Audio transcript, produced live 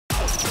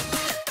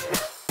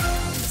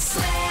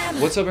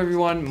What's up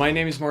everyone, my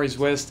name is Maurice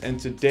West and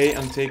today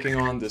I'm taking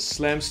on the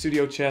Slam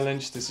Studio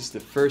Challenge. This is the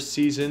first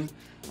season.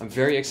 I'm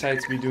very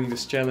excited to be doing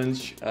this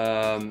challenge.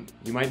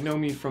 You might know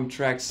me from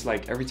tracks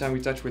like Every Time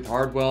We Touch with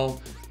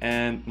Hardwell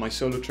and my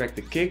solo track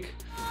The Kick.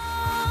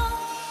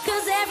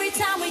 Cause every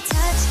time we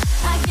touch,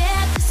 I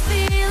get this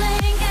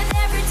feeling, and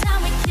every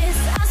time we kiss,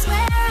 I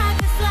swear I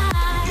could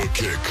fly. The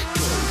Kick.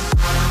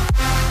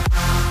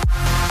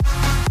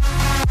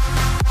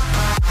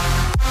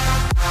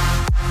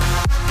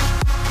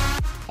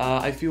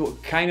 I feel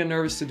kind of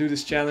nervous to do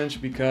this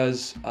challenge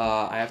because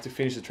I have to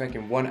finish the track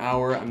in 1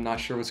 hour. I'm not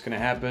sure what's gonna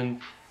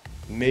happen.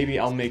 Maybe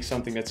I'll make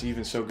something that's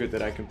even so good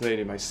that I can play it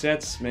in my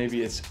sets.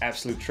 Maybe it's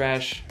absolute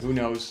trash. Who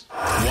knows?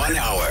 1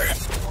 hour,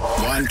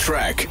 1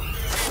 track.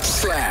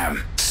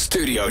 Slam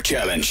Studio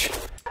Challenge.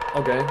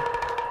 Okay.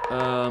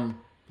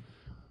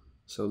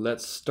 So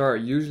let's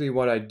start. Usually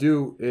what I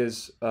do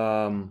is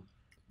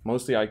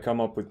mostly I come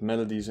up with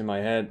melodies in my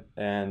head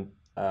and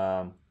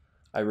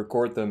I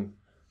record them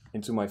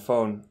into my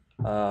phone.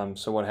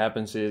 So what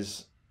happens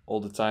is all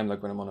the time,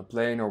 like when I'm on a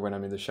plane or when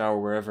I'm in the shower,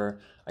 wherever,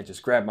 I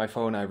just grab my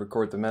phone, I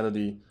record the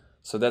melody.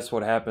 So that's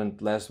what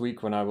happened last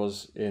week when I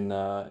was in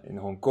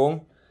Hong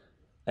Kong.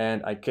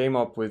 And I came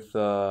up with,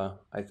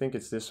 I think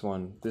it's this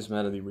one, this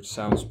melody, which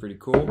sounds pretty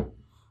cool.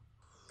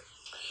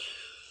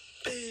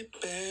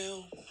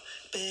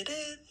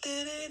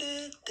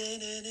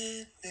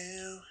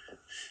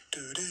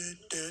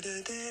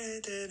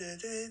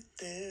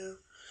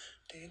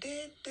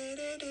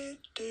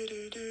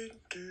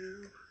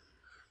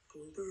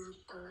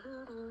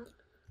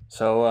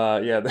 So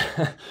yeah,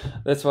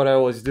 that's what I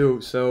always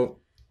do. So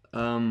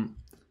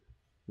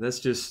let's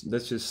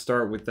just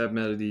start with that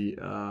melody.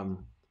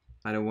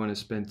 I don't want to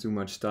spend too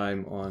much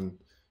time on,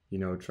 you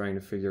know, trying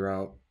to figure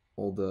out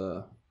all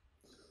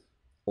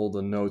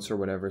the notes or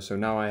whatever. So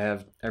now I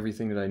have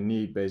everything that I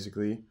need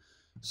basically.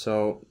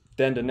 So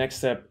then the next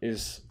step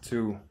is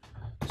to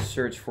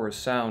search for a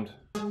sound.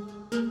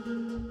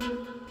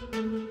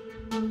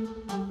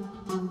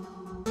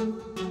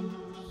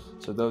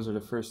 So those are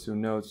the first 2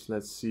 notes.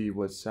 Let's see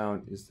what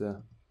sound is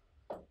the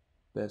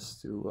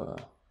best to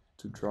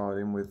draw it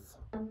in with.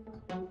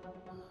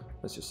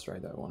 Let's just try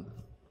that one.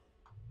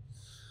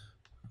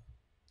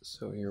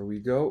 So here we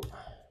go.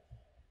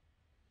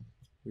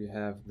 We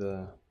have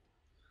the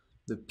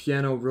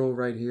piano roll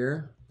right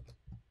here.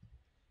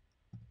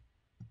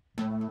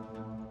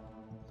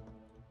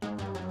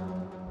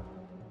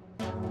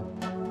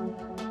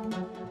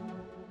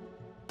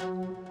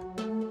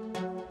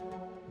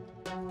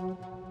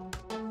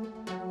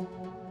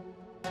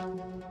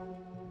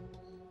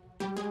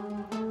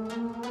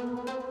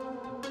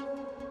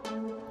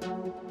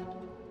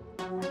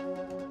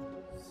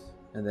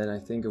 And then I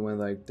think it went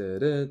like da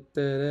da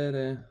da da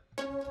da.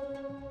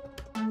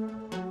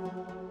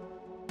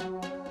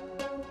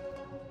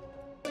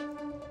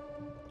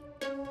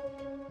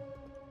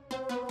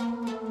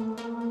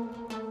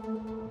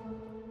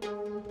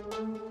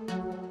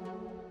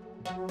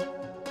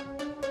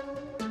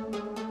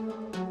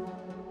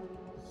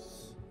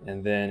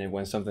 And then it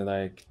went something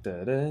like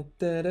da da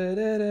da da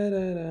da da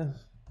da da.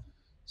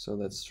 So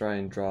let's try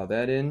and draw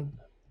that in.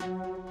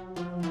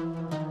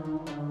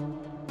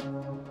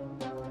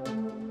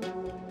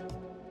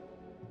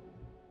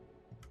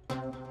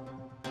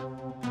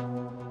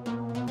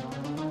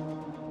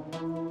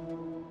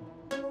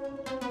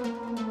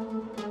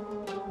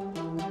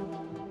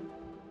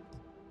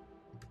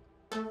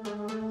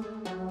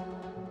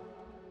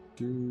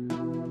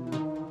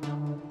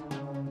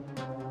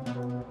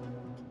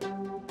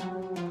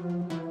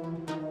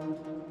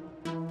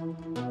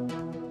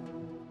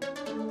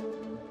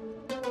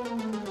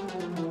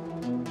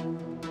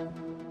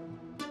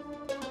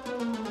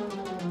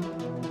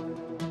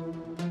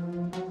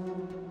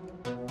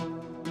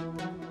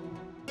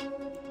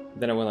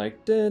 Then I went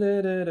like da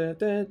da da da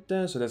da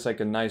da. So that's like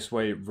a nice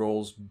way it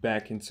rolls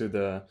back into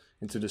the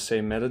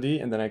same melody,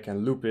 and then I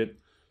can loop it.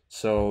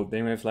 So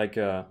then we have like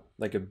a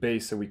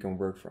bass that we can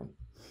work from.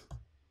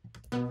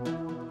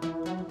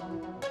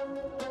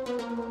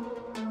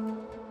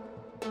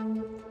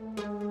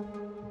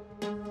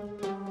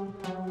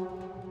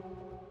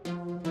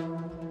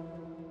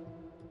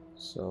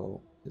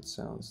 So it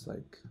sounds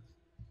like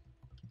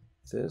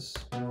this.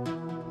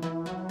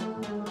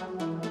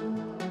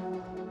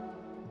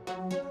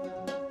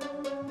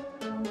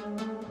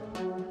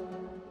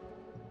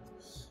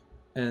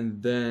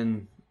 And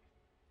then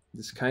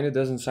this kind of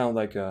doesn't sound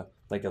like a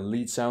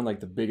lead sound, like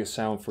the biggest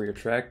sound for your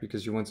track,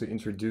 because you want to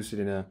introduce it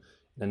in a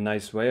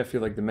nice way. I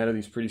feel like the melody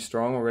is pretty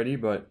strong already,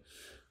 but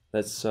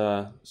let's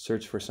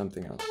search for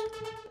something else.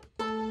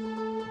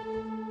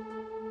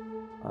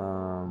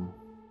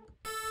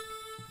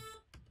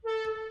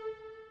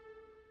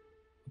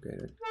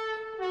 Okay,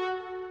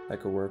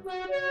 that could work.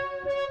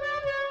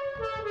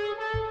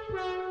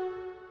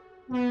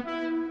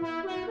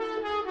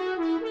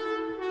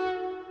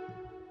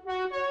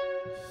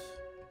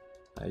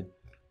 I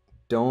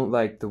don't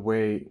like the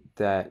way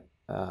that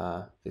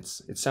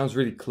it sounds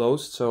really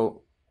closed,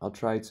 so I'll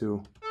try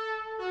to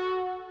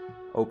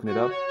open it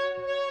up.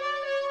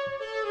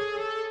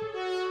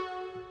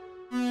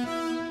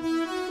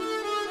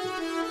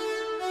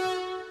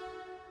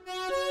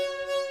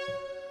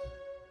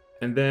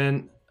 And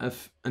then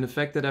an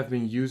effect that I've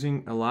been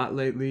using a lot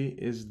lately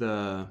is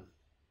the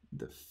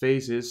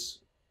phases,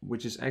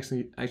 which is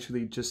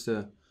actually just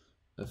a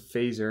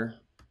phaser.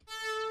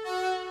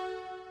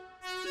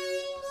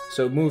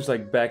 So it moves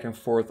like back and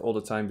forth all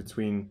the time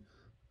between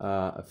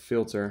a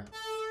filter.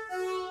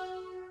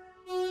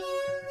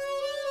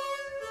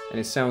 And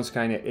it sounds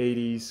kind of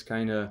 80s,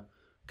 kind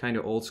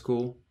of old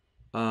school.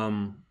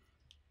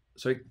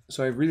 So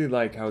I really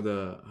like how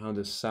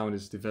the sound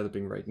is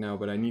developing right now,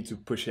 but I need to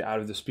push it out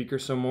of the speaker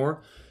some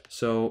more.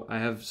 So I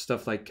have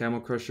stuff like Camel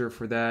Crusher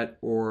for that,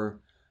 or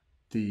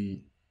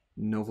the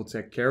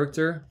Noveltech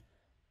character.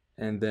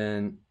 And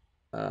then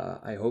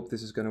I hope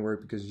this is gonna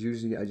work, because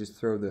usually I just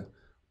throw the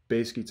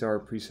bass guitar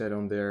preset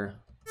on there.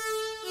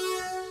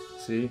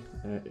 See,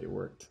 it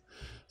worked.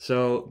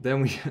 So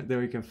then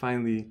we can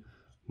finally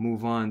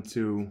move on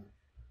to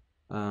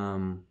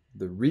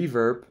the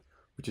reverb,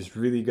 which is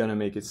really gonna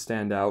make it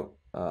stand out.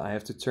 I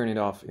have to turn it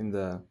off in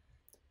the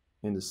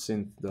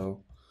synth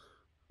though,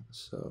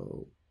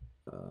 so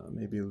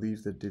maybe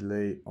leave the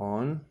delay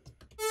on.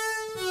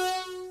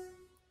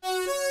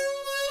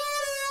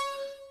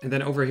 And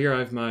then over here I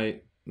have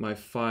my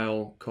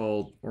file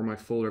called, or my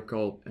folder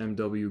called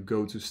MW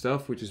Go To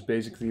Stuff, which is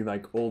basically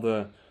like all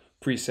the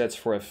presets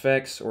for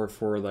effects or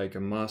for like a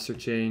master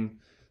chain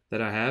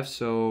that I have.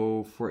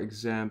 So for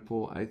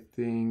example, I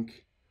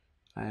think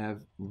I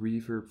have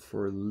reverb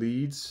for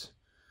leads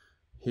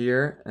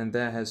here, and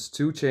that has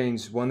two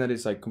chains, one that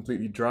is like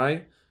completely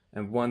dry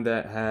and one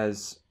that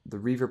has the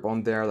reverb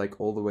on there like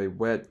all the way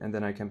wet, and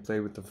then I can play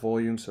with the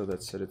volume. So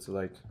let's set it to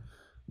like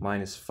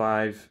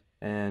 -5,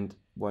 and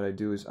what I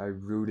do is I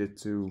route it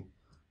to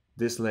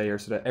this layer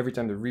so that every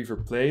time the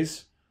reverb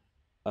plays,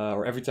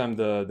 or every time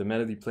the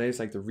melody plays,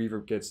 like the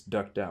reverb gets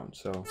ducked down.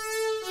 So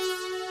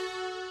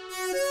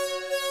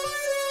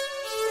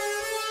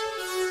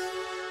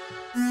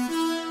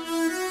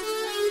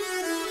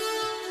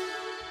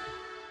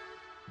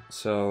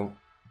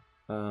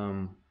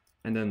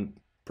and then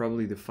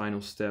probably the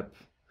final step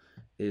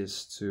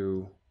is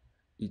to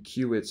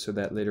EQ it so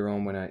that later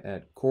on when I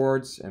add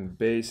chords and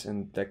bass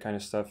and that kind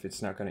of stuff,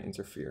 it's not going to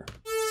interfere.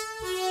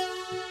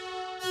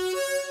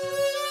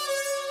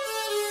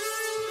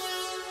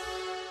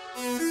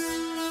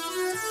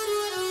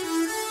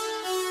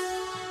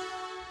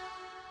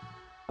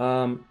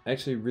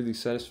 Actually really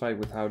satisfied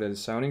with how that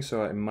is sounding,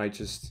 so I might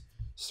just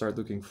start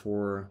looking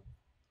for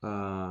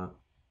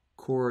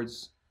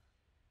chords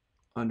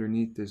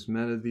underneath this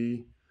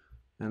melody,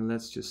 and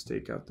let's just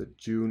take out the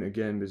June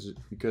again,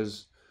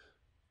 because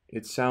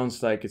it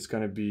sounds like it's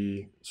gonna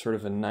be sort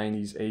of a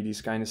 90s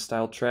 80s kind of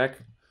style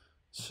track.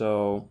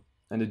 So,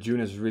 and the June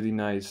has really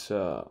nice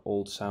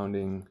old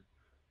sounding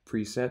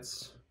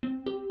presets.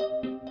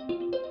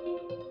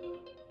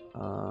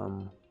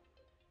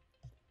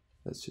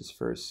 Let's just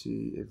first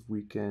see if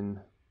we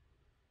can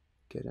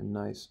get a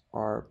nice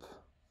ARP.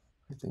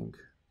 I think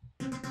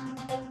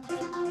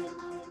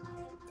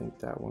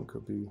that one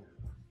could be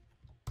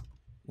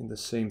in the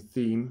same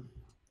theme.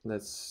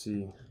 Let's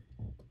see.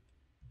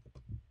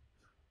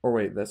 Or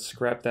wait, let's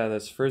scrap that.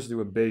 Let's first do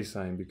a bass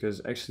line,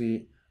 because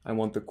actually I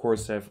want the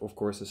chords to have, of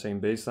course, the same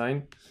bass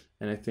line,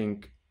 and I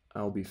think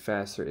I'll be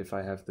faster if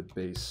I have the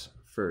bass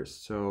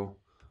first. So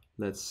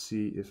let's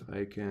see if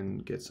I can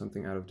get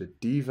something out of the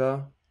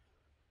Diva.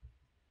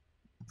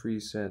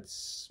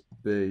 Presets,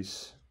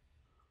 bass.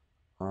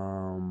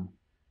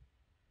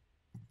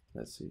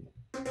 Let's see.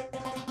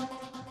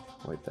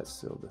 Wait, that's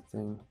still the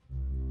thing.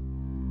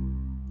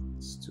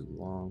 It's too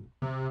long.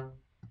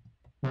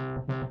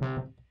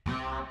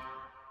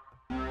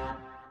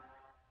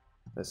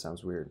 That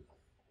sounds weird,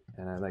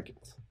 and I like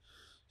it.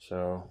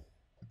 So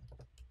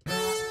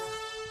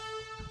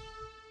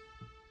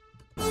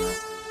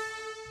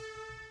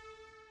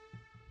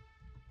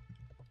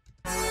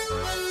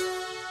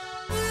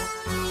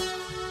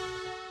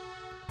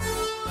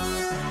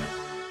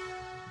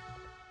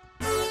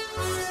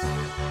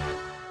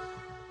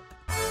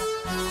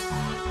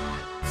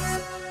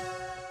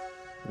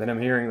then I'm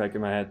hearing like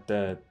in my head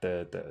da,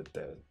 da, da,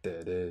 da, da,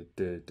 da,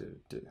 da, da,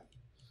 da.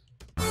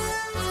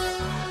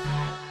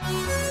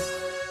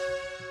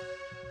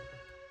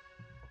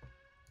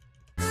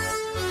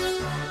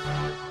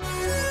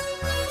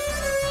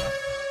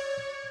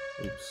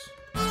 Oops.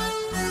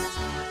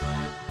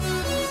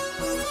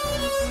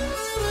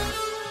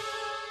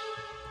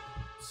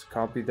 Let's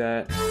copy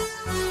that.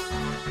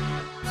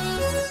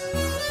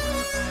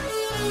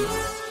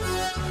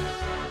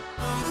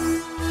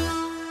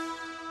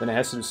 Then it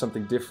has to do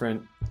something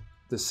different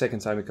the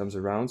second time it comes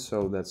around.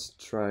 So let's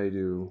try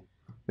to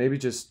maybe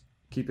just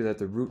keep it at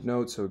the root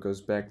note so it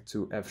goes back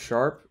to F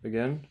sharp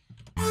again.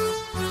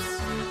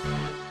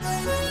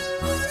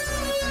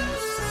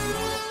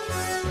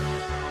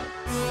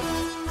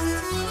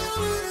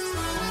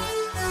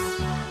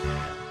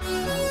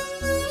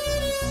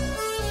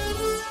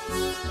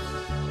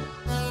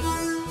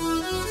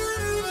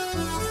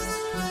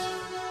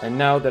 And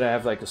now that I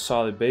have like a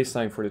solid bass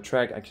line for the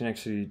track, I can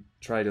actually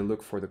try to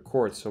look for the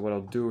chords. So what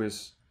I'll do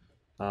is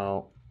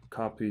I'll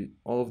copy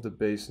all of the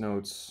bass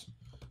notes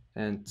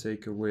and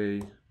take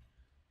away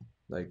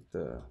like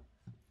the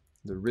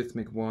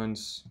rhythmic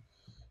ones.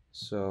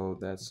 So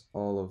that's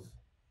all of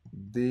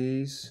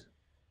these,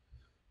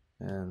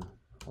 and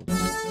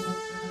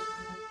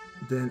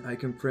then I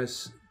can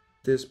press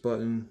this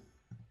button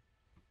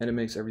and it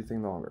makes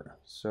everything longer.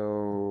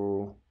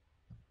 So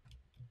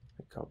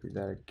I copy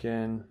that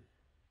again.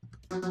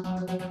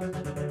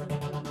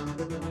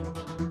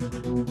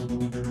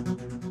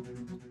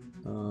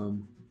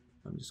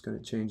 I'm just gonna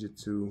change it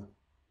to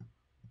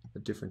a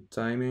different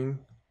timing.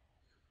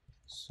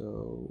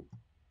 So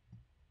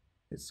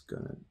it's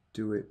gonna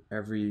do it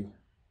every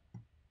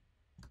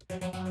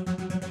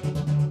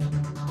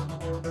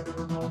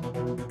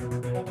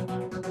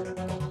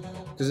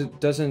because it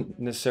doesn't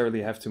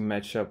necessarily have to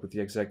match up with the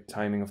exact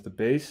timing of the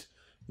bass,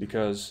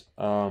 because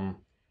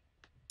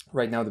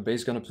right now the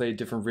bass is gonna play a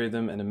different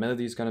rhythm and the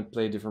melody is gonna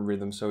play a different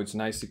rhythm, so it's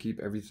nice to keep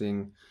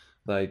everything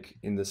like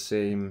in the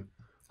same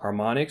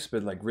harmonics,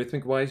 but like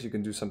rhythmic wise you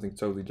can do something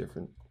totally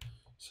different.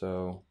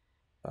 So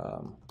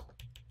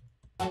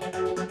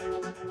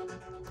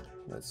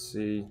let's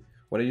see.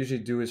 What I usually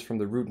do is from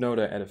the root note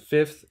I add a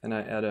fifth and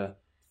I add a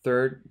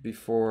third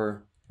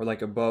before, or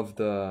like above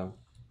the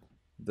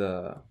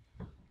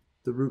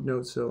root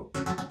note, so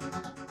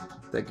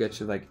that gets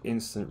you like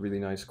instant really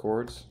nice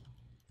chords.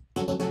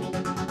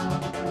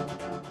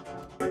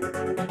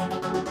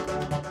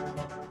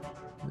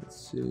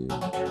 Let's see.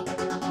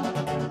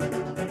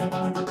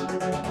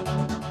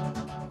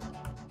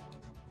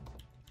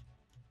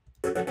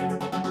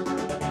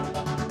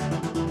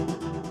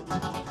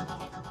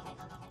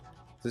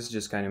 This is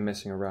just kind of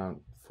messing around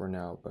for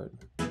now, but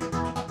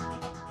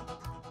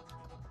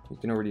you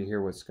can already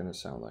hear what it's going to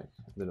sound like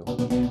a little.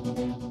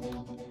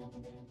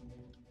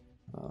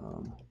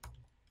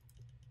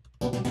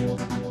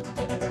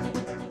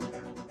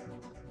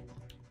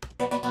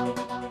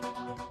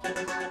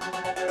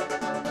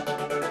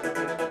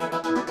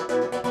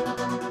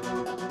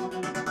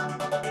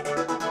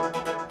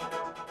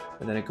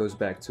 And then it goes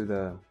back to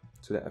the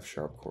F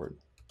sharp chord.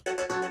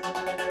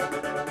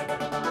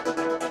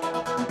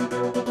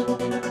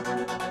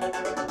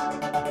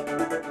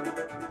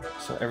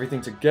 So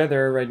everything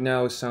together right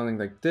now is sounding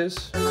like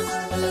this.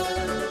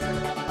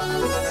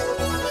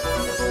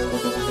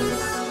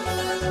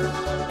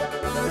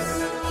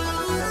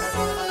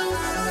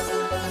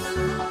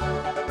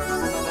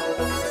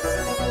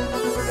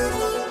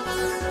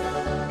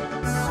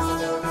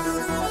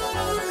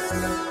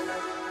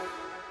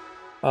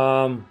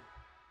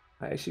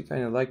 I actually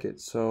kind of like it.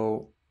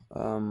 So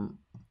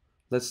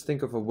let's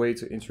think of a way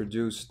to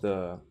introduce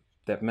that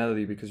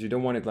melody, because you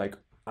don't want it like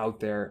out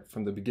there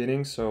from the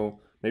beginning. So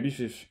maybe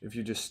if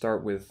you just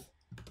start with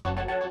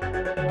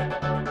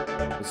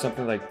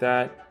something like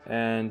that,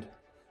 and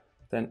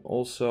then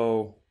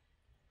also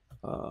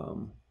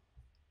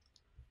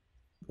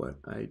what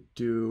I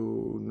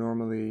do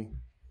normally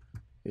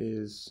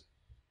is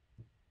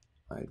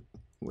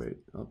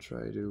I'll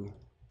try to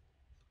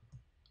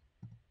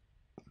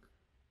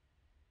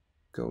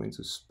go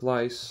into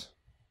splice,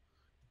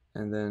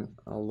 and then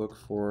I'll look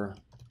for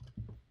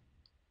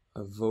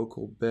a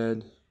vocal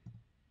bed.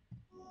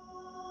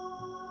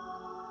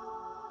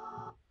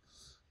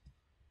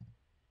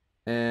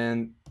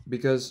 And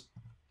because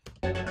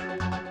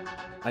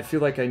I feel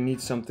like I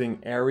need something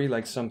airy,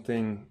 like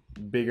something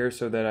bigger,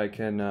 so that I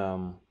can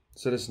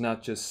so that it's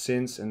not just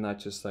synths and not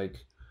just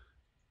like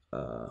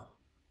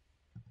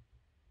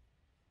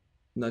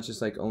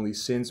only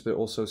synths, but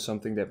also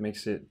something that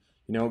makes it,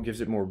 you know, gives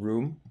it more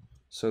room.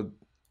 So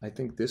I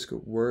think this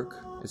could work.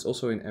 It's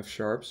also in F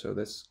sharp, so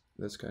that's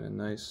kind of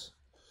nice.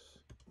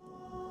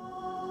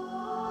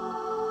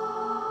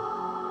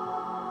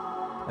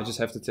 I just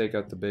have to take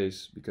out the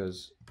bass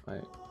because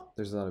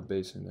there's a lot of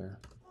bass in there.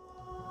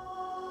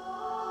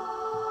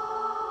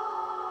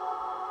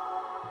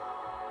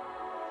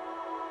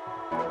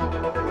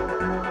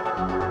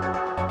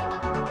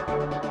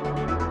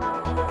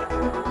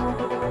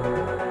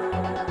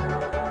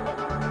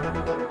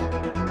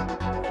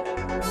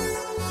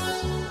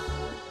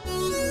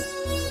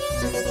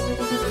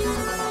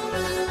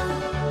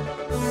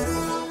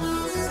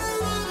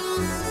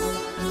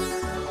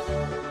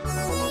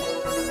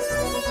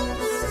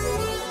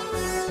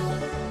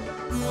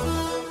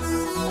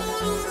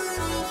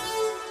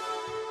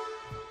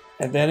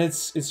 And then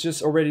it's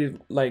just already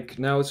like,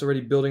 now it's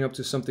already building up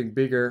to something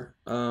bigger.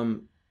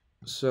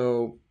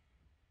 So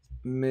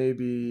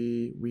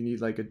maybe we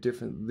need like a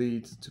different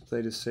lead to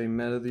play the same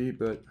melody,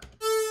 but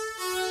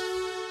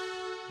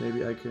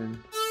maybe I can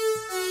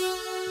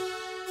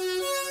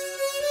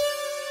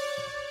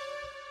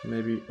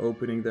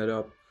opening that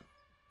up,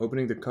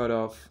 opening the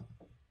cutoff,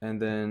 and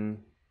then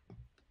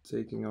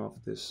taking off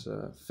this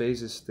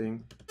phases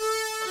thing.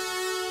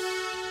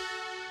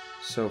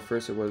 So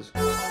first it was.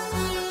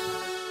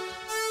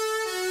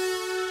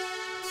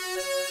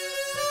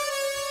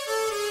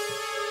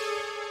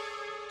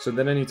 So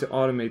then I need to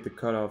automate the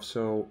cutoff.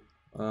 So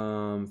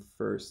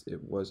first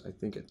it was, I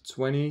think, at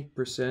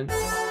 20%.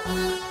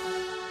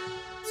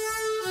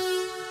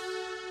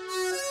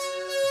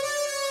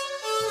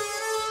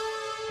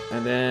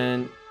 And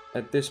then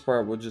at this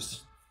part, we'll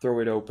just throw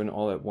it open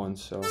all at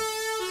once. So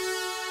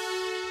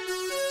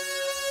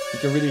you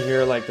can really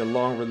hear like the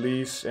long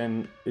release,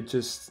 and it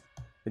just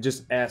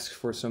asks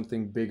for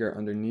something bigger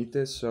underneath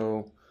this.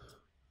 So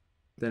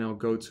then I'll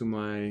go to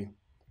my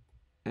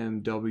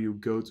MW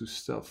go to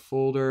stuff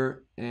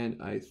folder,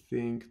 and I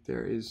think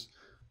there's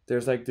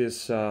like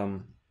this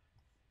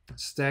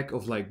stack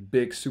of like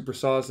big super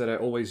saws that I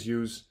always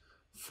use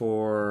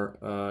for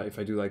if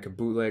I do like a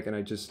bootleg and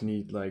I just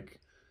need like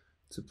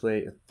to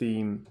play a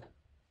theme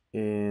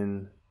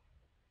in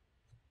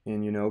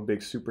you know,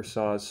 big super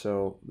saws.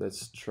 So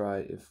let's try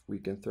if we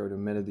can throw the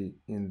melody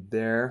in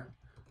there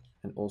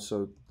and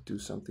also do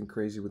something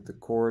crazy with the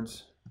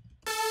chords.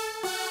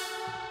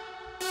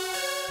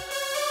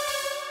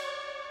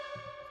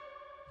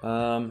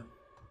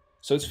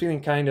 So it's feeling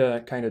kind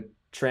of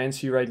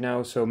trancey right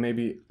now, so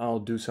maybe I'll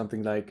do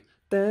something like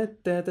so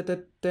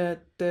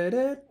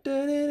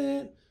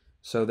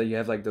that you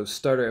have like those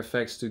stutter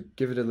effects to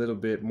give it a little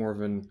bit more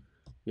of an,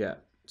 yeah,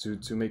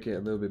 to make it a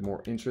little bit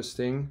more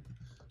interesting.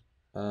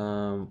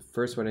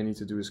 First what I need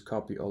to do is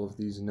copy all of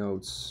these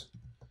notes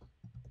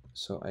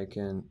so I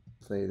can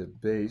play the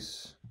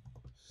bass.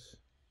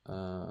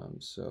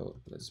 So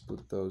let's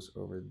put those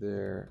over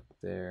there.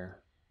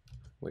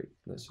 Wait,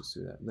 let's just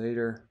do that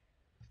later.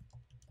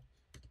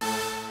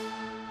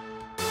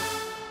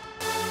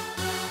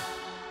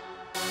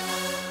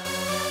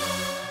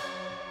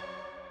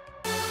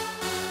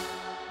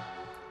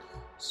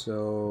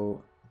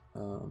 So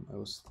I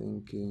was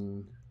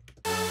thinking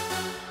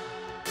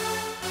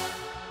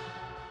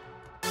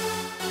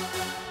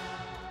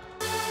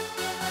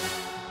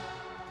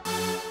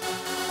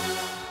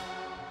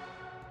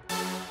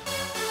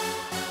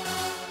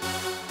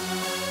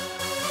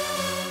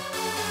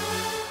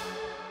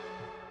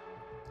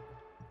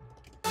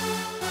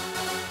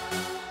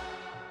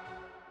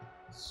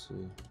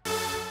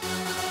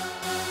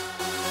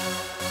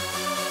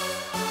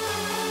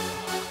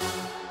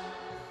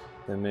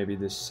then maybe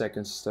this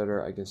second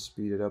stutter I can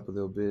speed it up a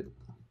little bit.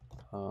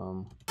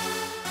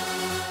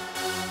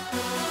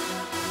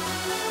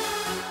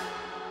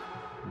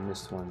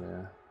 Missed one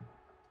there.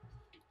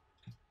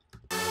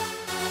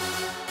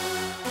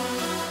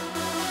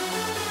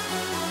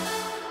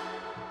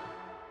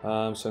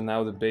 So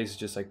now the bass is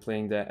just like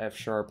playing that F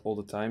sharp all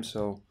the time.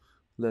 So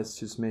let's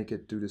just make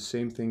it do the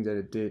same thing that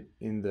it did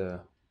in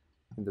the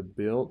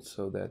build.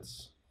 So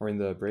that's, or in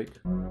the break.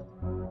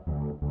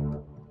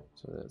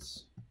 So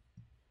that's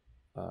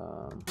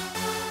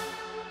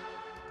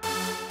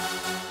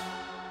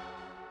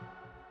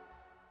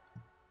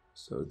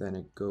so then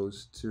it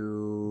goes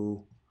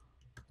to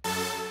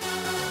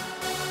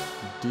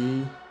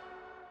D,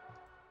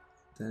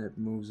 then it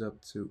moves up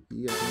to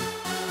E, I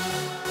think.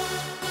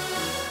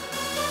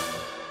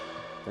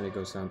 Then it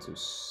goes down to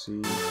C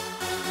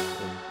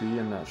or B,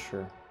 I'm not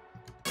sure.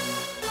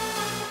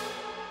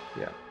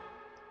 Yeah.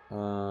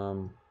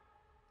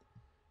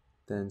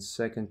 Then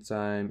second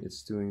time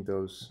it's doing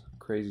those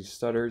crazy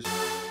stutters.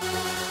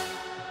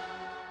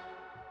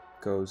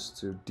 Goes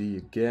to D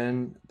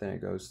again, then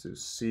it goes to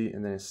C,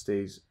 and then it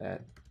stays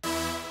at F.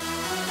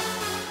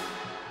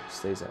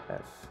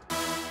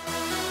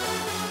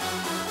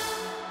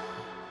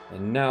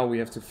 And now we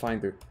have to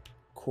find the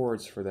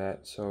chords for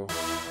that. So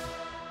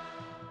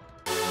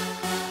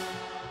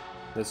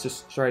let's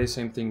just try the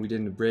same thing we did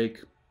in the break.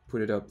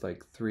 Put it up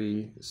like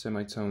 3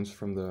 semitones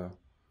from the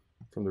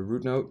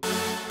root note,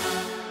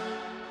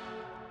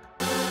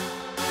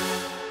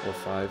 or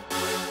 5.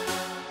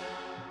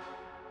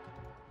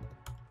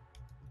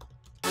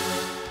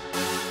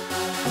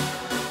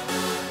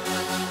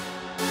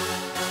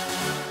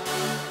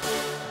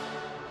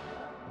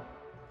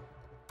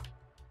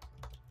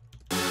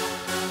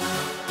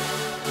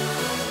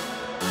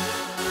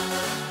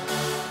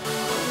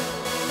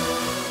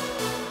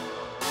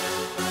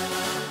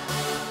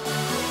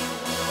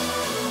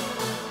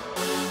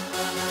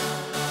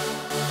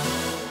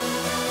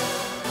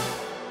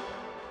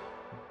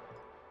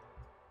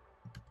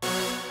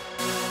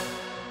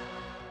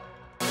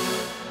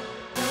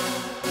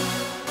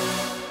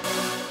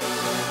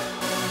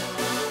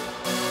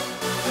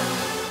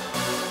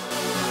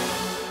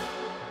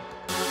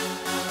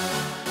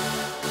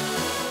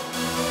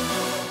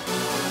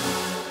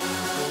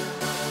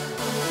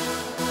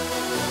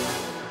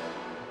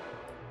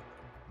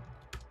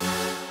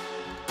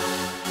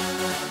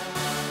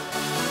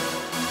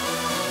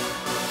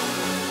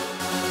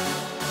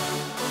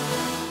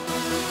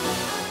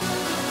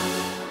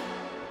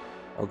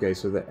 Okay,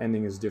 so the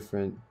ending is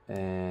different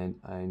and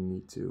I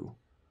need to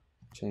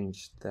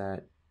change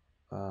that.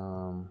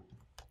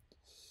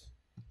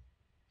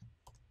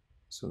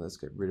 So let's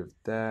get rid of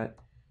that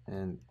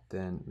and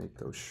then make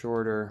those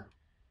shorter.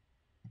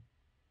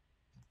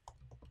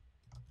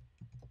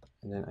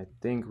 And then I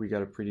think we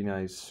got a pretty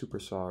nice super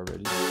saw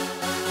already.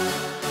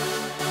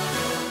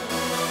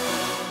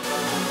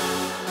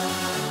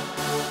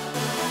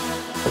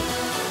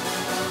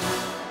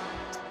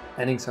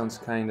 Ending sounds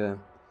kind of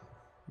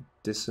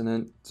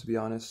dissonant, to be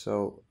honest,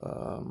 so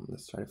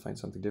let's try to find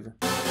something different.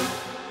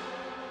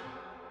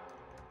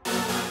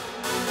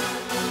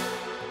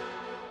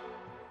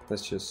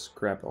 let's just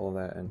scrap all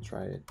that and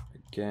try it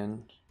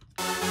again.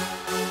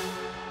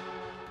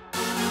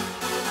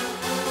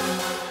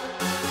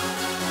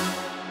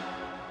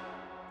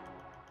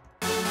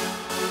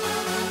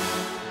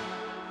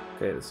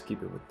 Okay, let's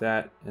keep it with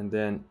that, and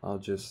then I'll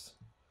just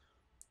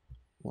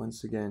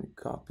once again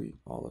copy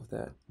all of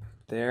that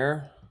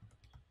there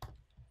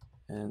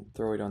and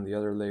throw it on the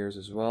other layers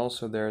as well.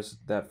 So there's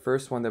that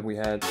first one that we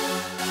had,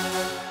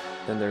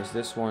 then there's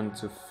this one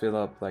to fill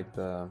up like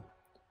the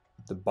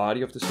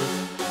body of the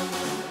synth.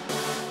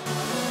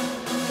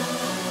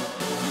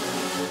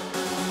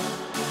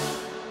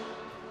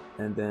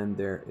 And then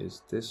there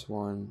is this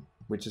one,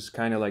 which is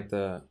kind of like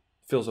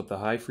fills up the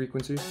high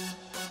frequency.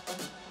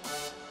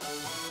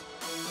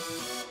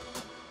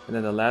 And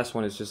then the last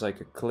one is just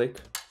like a click,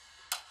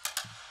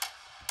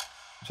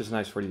 which is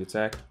nice for the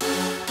attack.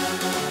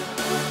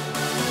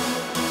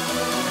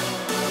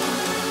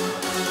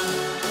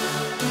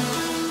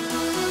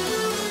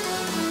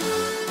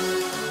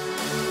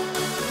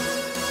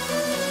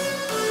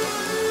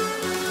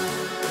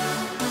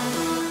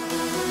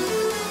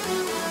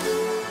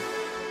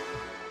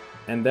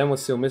 And then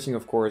what's still missing,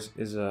 of course,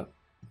 is a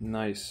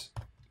nice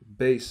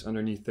bass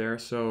underneath there.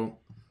 So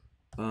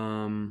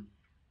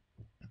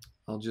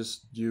I'll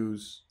just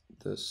use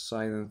the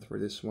silent for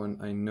this one.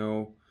 I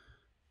know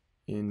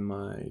in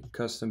my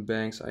custom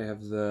banks I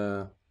have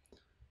the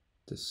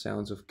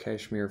Sounds of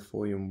Kashmir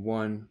Volume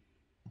 1.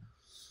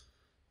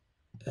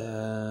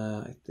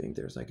 I think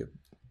there's like a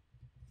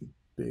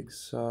big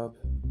sub.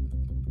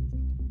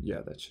 Yeah,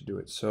 that should do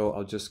it. So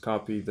I'll just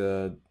copy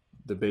the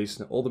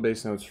bass, all the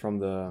bass notes from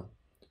the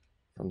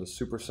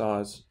super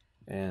saws,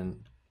 and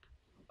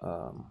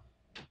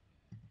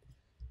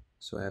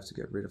so I have to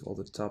get rid of all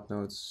the top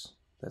notes.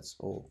 That's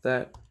all of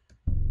that.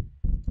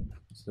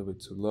 It's a little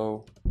bit too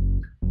low.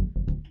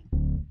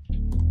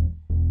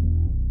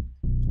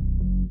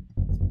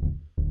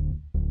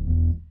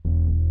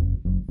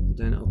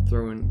 Then I'll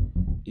throw an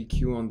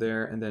EQ on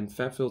there, and then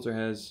FabFilter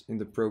has in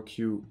the Pro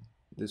Q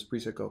this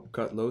preset called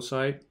Cut Low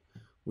Side,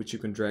 which you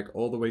can drag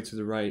all the way to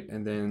the right,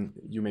 and then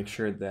you make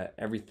sure that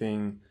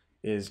everything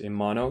is in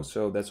mono.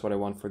 So that's what I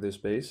want for this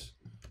bass.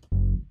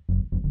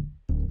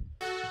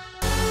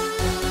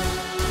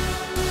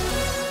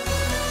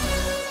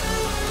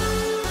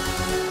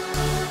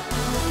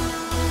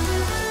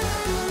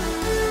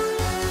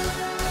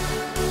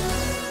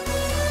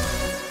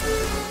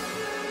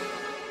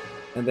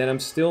 And then I'm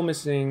still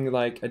missing,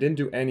 like, I didn't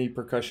do any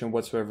percussion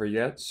whatsoever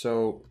yet.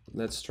 So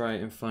let's try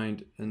and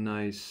find a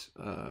nice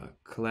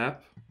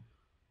clap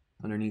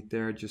underneath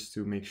there, just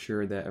to make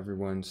sure that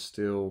everyone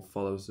still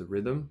follows the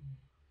rhythm.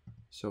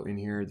 So in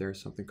here,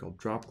 there's something called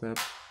drop clap.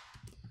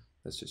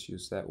 Let's just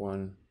use that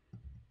one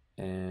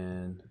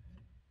and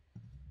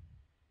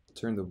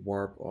turn the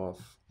warp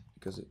off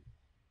because it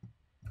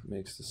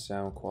makes the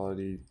sound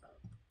quality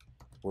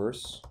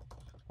worse.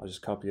 I'll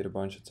just copy it a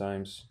bunch of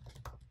times.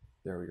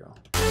 There we go.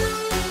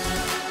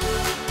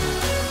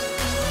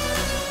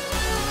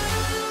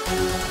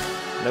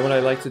 Then what I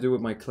like to do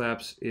with my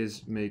claps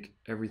is make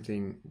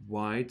everything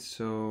wide.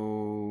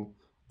 So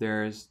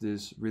there's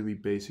this really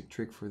basic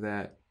trick for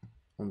that.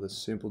 On the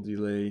simple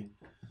delay,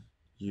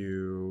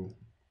 you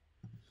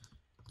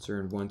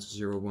turn 1 to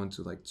 0, 1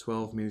 to like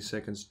 12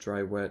 milliseconds,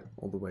 dry wet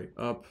all the way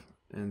up,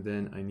 and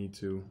then I need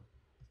to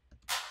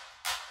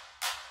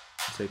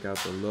take out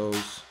the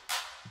lows,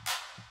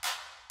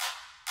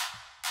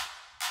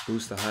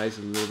 boost the highs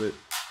a little bit,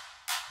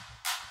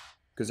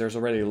 because there's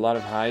already a lot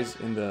of highs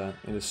in the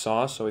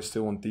saw, so I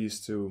still want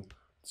these to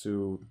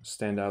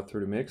stand out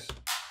through the mix.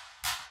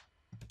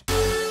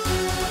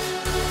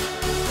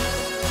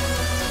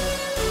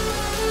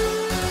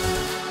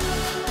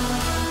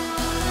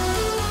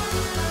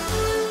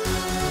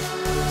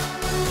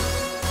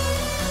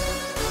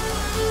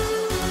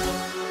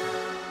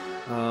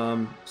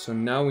 So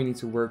now we need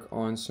to work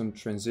on some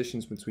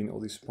transitions between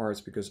all these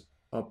parts, because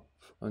up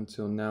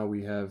until now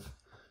we have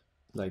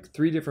like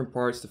 3 different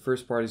parts. The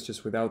first part is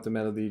just without the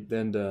melody,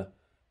 then the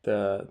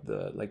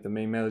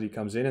main melody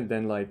comes in, and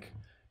then like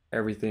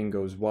everything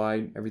goes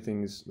wide,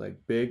 everything is like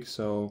big.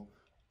 So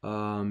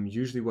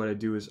usually what I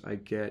do is I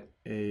get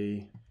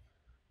a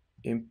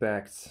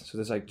impact, so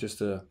there's like just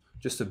a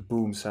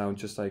boom sound,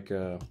 just like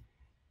it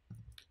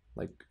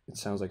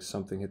sounds like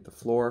something hit the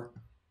floor.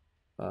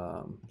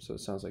 So it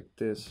sounds like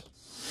this.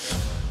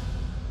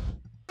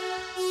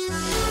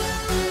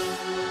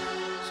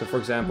 So for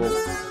example,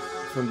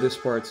 from this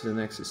part to the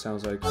next, it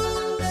sounds like.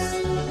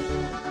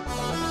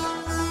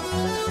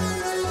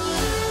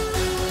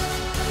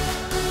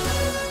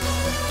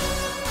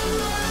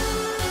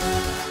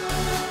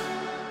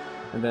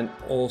 And then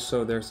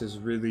also there's this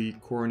really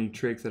corny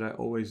trick that I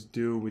always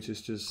do, which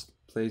is just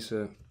place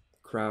a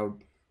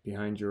crowd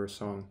behind your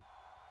song.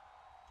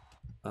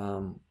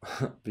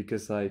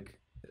 Because like,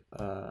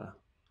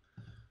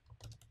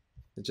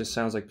 it just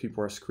sounds like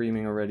people are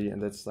screaming already,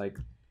 and that's like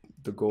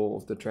the goal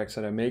of the tracks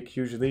that I make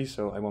usually.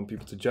 So I want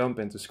people to jump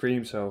and to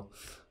scream, so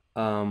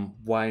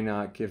why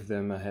not give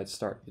them a head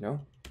start, you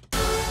know?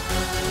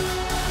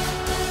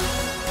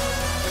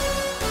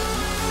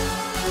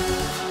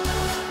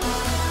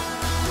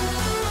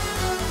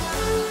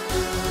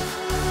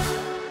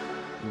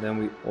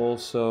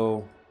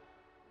 also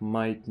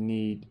might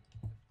need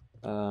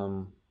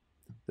the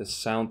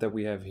sound that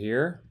we have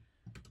here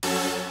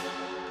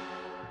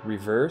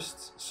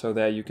reversed so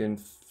that you can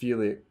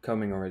feel it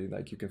coming already,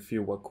 like you can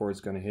feel what chord it's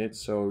going to hit,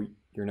 so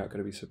you're not going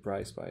to be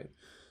surprised by it.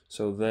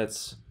 So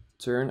let's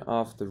turn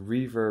off the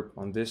reverb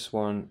on this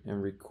one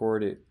and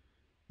record it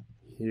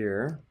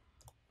here.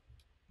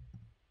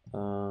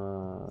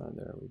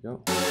 There we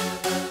go.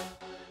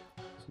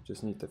 So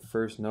just need the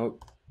first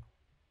note.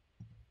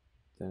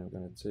 Then I'm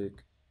going to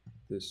take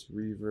this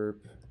reverb,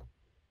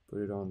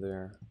 put it on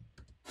there.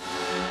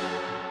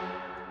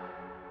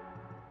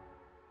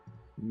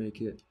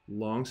 Make it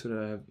long so that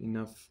I have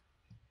enough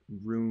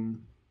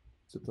room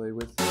to play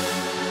with.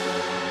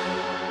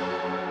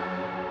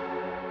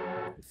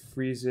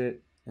 Freeze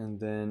it, and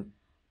then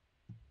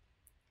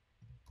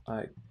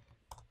I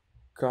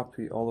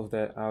copy all of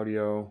that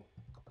audio.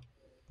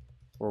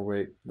 Or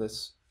wait,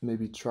 let's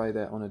maybe try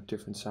that on a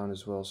different sound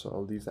as well. So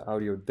I'll leave the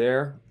audio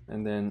there,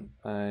 and then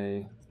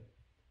I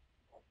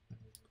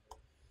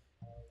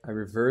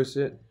reverse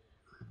it.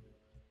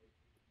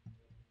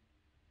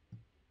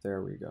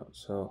 There we go.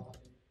 So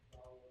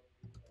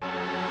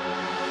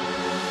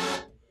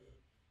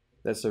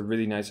that's a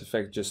really nice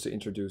effect just to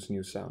introduce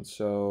new sounds.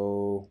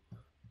 So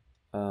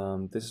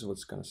this is what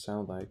it's gonna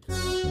sound like.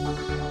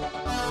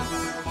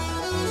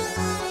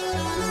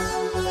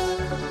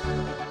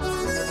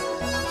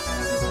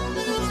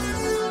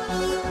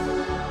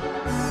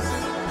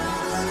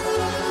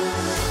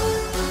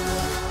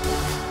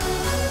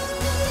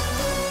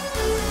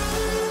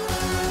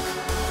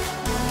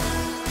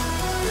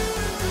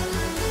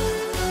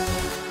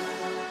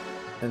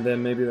 And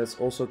then maybe let's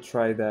also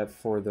try that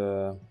for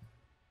that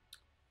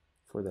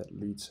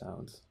lead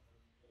sound.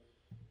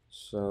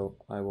 So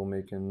I will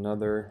make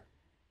another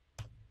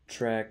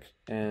track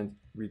and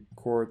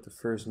record the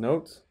first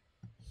note.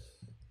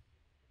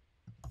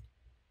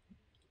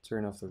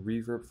 Turn off the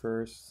reverb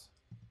first.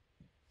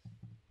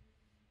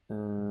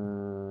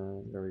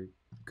 There we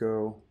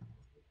go.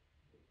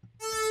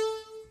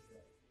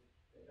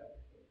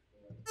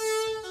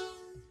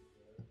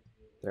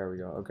 There we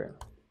go, okay.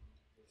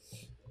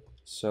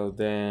 So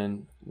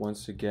then,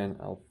 once again,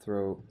 I'll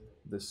throw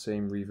the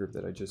same reverb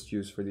that I just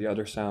used for the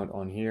other sound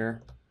on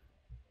here.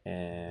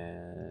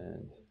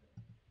 And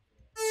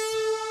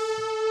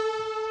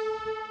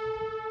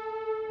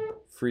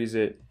freeze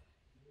it,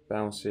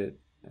 bounce it,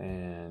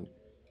 and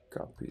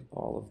copy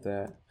all of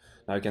that.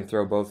 Now I can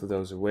throw both of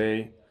those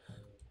away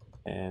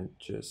and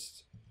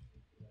just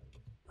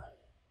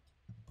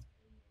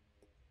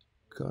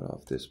cut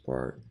off this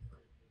part.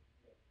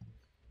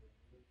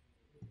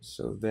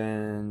 So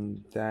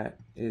then that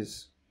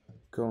is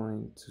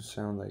going to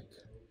sound like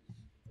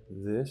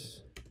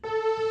this.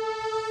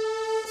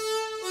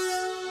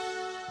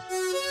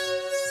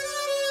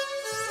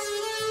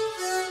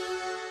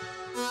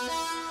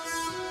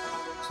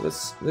 So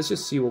let's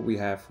just see what we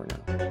have for now.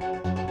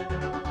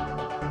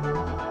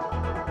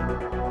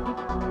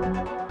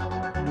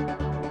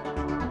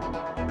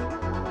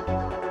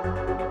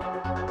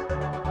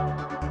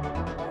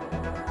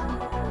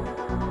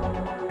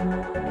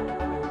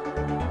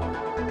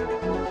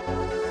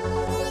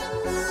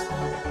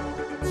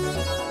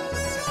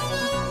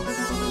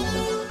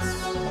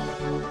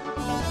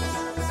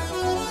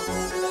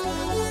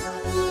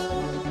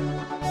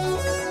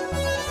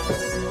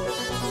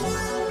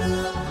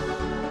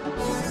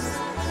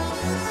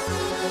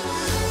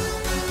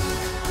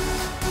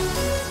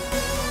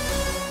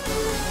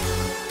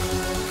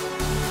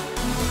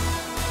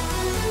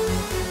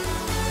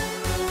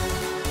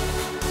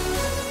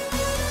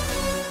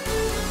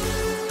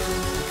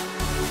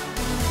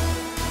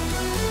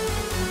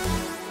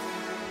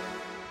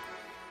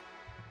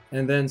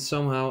 And then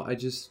somehow I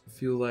just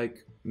feel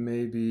like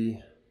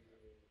maybe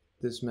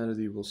this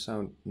melody will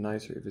sound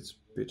nicer if it's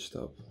pitched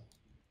up.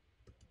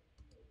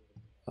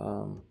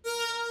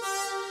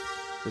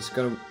 This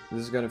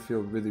is gonna feel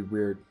really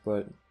weird,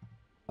 but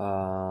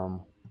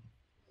I'm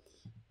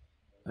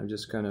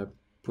just gonna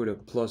put a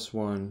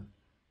 +1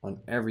 on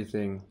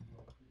everything,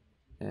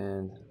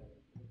 and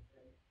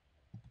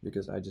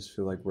because I just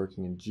feel like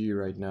working in G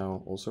right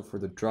now. Also for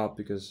the drop,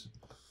 because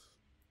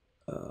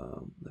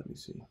let me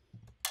see.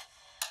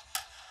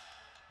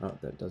 Oh,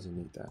 that doesn't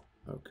need that.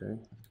 Okay.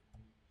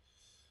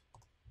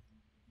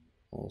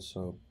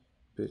 Also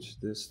pitch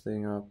this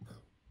thing up.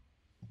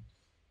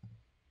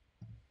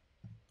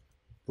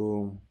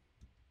 Boom.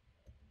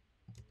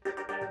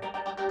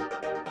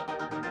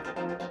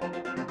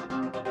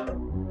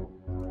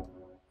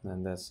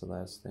 And that's the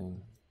last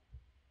thing.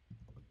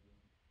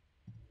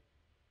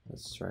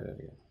 Let's try that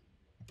again.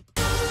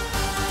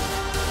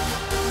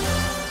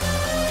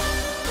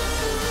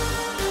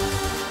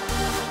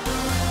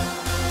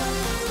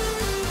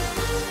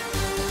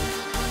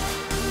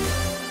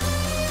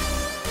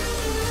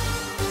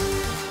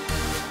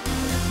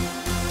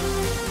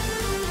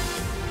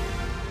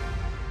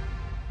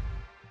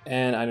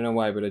 And I don't know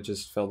why, but I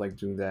just felt like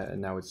doing that,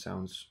 and now it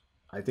sounds,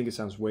 I think it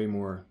sounds way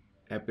more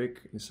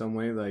epic in some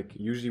way. Like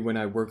usually when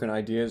I work on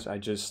ideas, I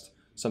just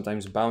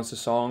sometimes bounce the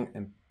song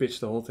and pitch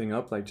the whole thing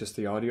up, like just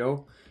the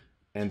audio,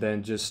 and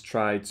then just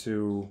try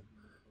to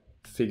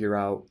figure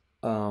out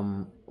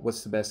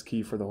what's the best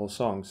key for the whole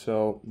song.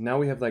 So now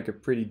we have like a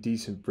pretty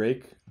decent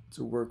break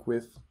to work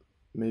with.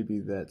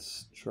 Maybe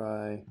let's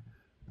try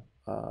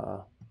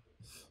a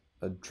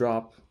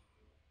drop.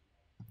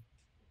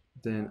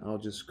 Then I'll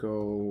just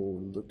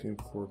go looking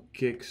for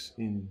kicks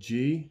in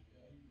G.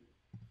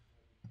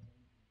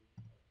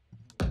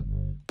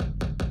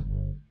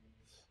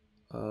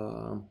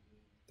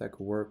 That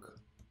could work.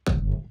 I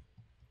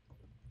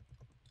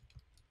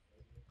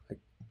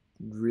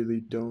really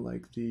don't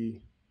like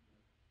the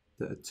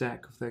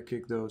attack of that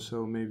kick though,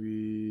 so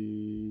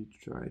maybe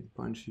try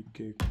punchy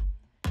kick.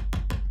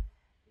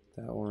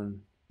 That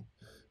one.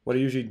 What I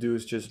usually do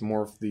is just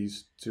morph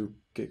these two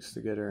kicks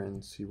together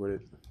and see what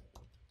it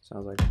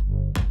sounds like.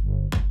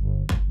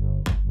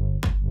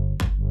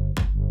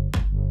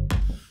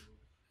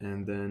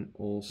 And then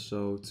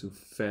also to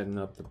fatten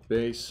up the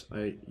bass,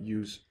 I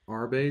use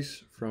R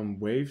bass from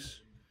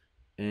Waves.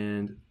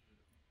 And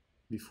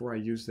before I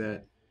use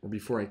that, or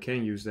before I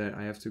can use that,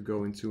 I have to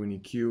go into an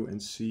EQ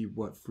and see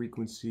what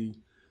frequency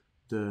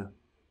the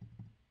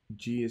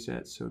G is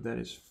at. So that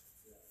is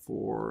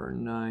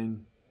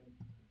 49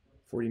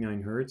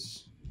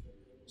 Hertz.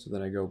 So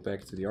then I go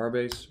back to the R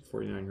bass,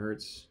 49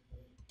 Hertz.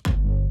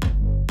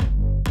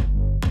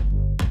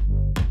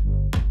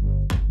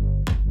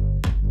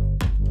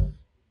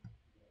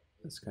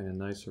 That's kind of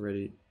nice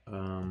already.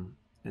 And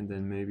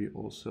then maybe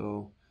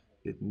also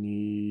it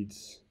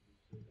needs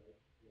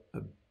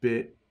a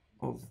bit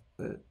of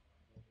a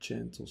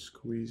gentle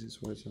squeeze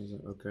is what it sounds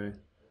like. Okay.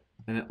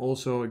 And then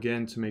also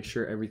again, to make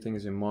sure everything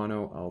is in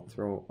mono, I'll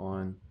throw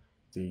on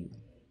the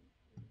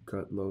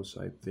cut low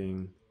side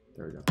thing.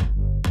 There we go.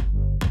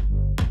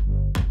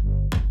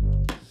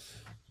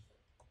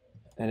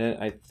 And then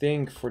I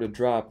think for the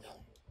drop,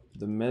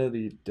 the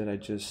melody that I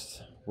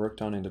just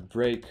worked on in the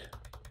break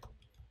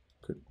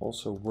could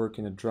also work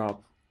in a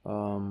drop.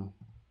 So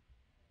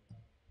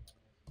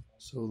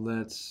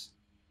let's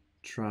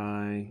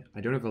try,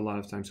 I don't have a lot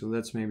of time, so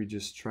let's maybe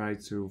just try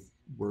to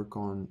work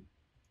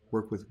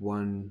with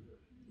one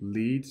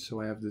lead. So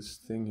I have this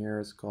thing here,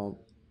 it's called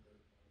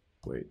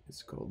bleep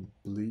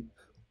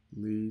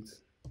lead.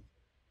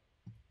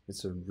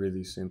 It's a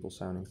really simple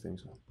sounding thing.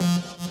 So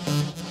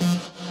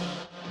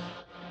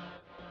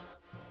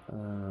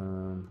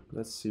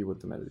let's see what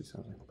the melody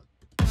sounds like.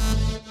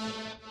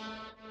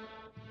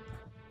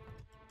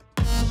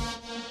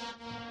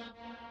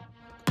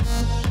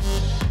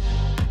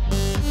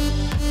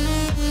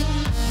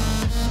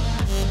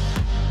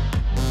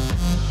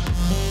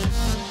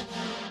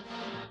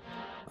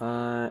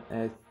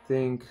 I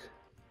think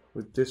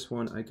with this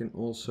one I can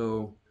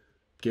also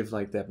give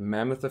like that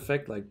mammoth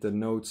effect, like the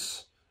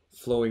notes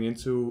flowing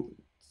into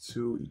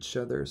each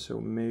other. So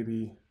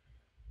maybe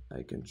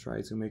I can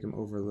try to make them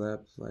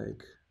overlap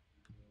like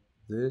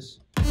this.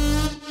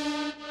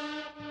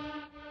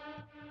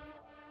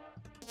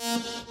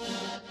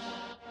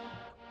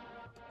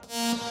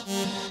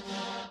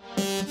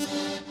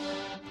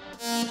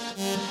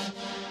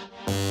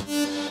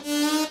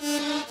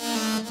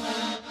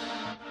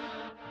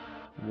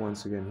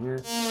 Once again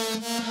here,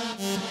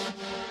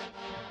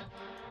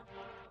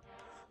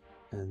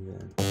 and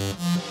then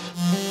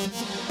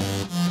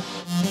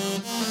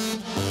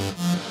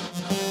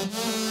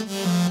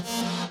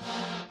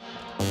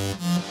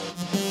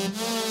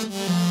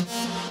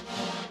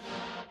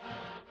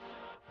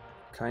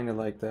kind of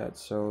like that.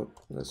 So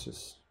let's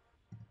just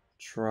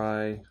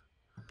try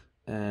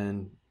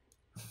and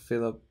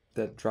fill up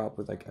that drop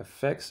with like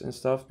effects and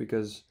stuff,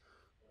 because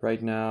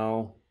right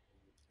now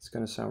it's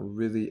gonna sound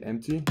really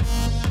empty.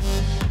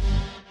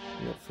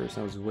 Yeah, first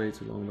sound was way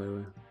too long, by the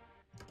way.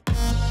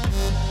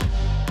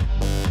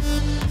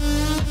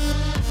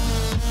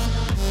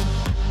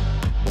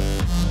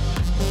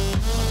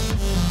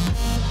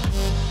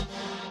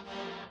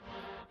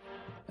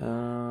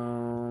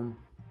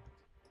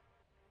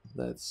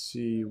 Let's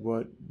see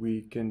what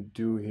we can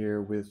do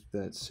here with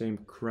that same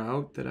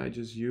crowd that I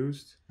just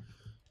used.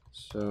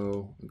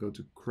 So go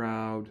to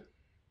crowd.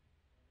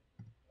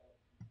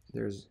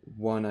 There's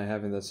one I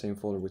have in that same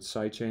folder with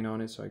sidechain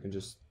on it, so I can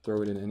just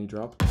throw it in any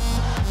drop.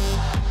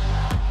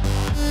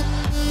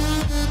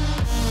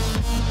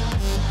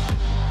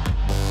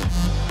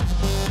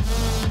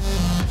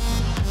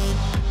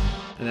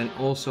 And then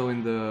also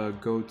in the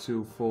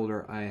go-to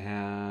folder, I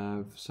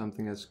have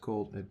something that's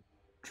called a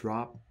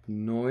drop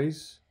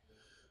noise,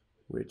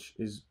 which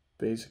is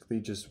basically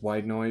just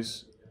white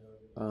noise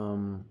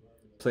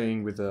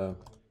playing with a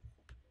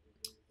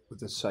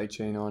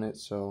sidechain on it.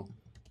 So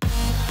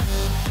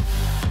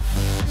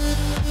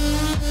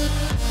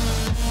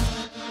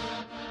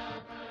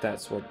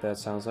that's what that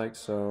sounds like.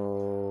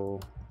 So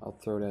I'll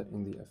throw that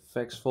in the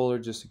effects folder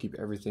just to keep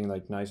everything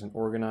like nice and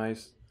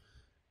organized.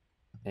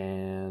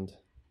 And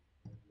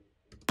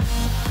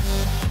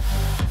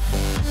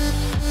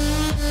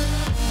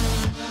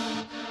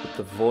put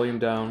the volume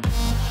down.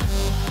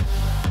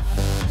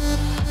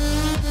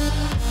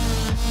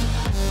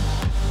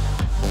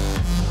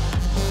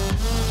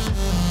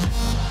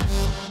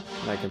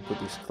 can put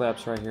these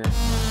claps right here.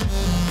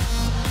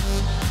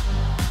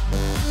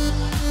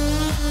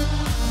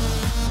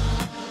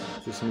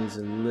 Just needs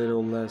a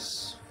little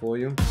less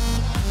volume.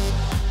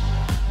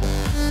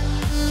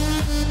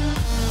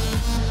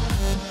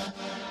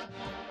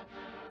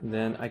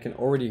 Then I can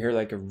already hear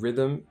like a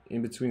rhythm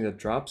in between the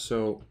drops,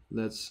 so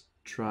let's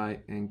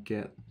try and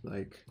get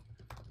like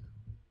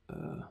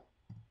a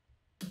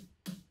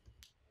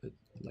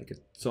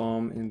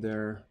tom in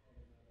there.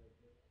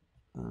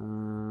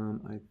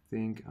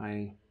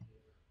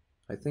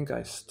 I think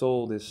I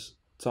stole this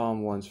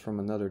tom once from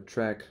another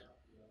track,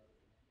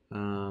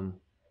 and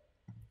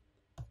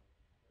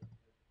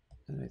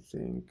I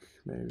think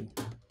maybe,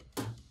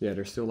 yeah,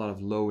 there's still a lot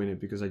of low in it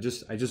because I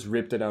just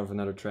ripped it out of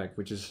another track,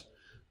 which is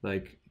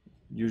like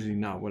usually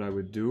not what I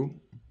would do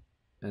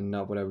and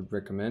not what I would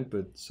recommend,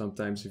 but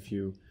sometimes if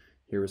you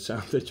hear a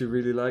sound that you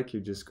really like, you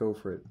just go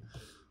for it.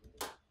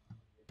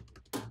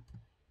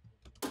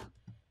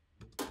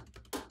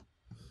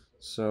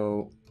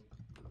 So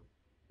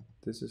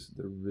this is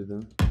the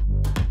rhythm.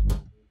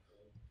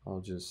 I'll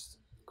just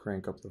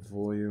crank up the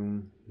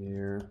volume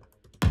here.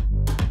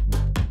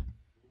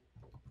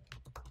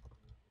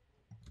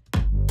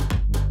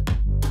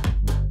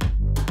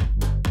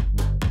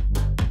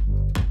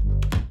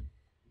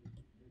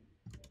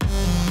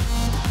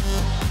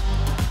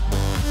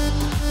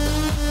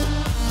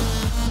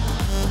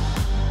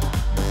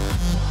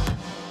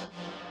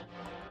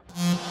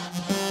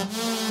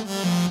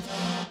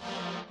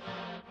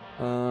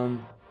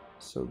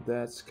 So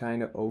that's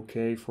kind of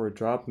okay for a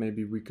drop.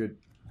 Maybe we could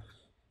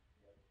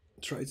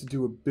try to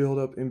do a build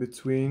up in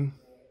between.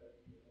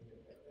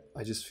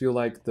 I just feel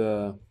like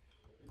the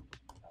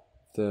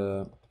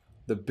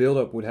build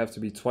up would have to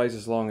be twice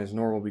as long as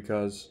normal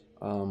because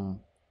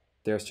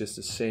there's just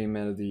the same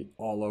melody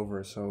all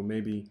over. So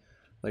maybe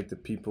like the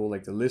people,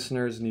 like the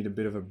listeners, need a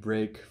bit of a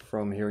break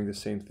from hearing the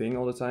same thing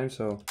all the time.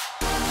 So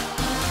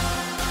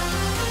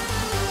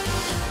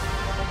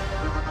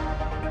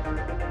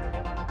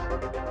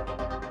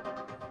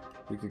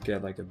we could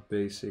get like a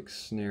basic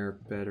snare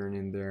pattern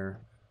in there.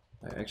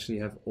 I actually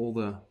have all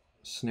the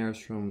snares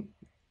from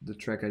the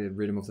track I did,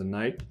 Rhythm of the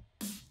Night.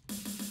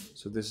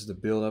 So this is the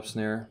build-up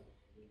snare.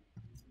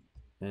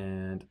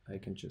 And I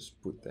can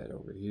just put that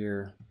over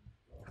here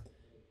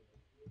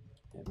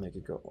and make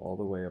it go all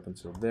the way up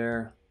until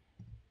there.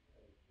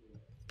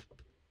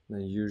 And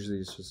then usually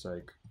it's just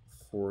like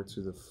 4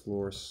 to the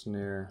floor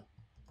snare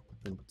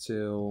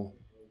until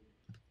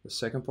the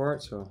second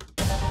part. So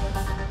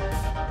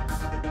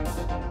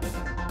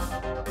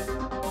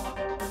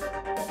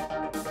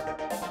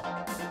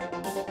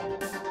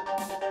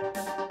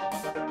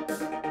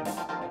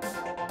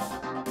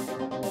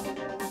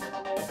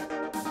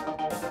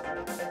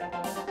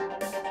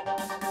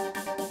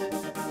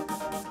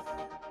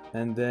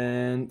and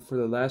then for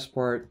the last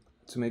part,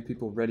 to make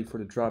people ready for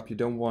the drop, you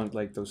don't want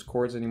like those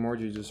chords anymore,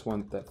 you just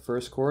want that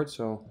first chord.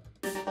 So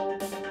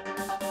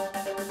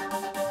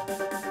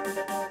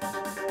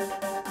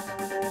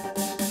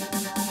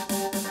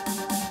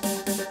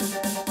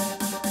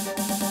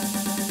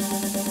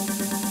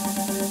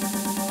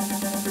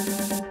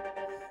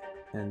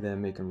and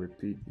then make them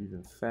repeat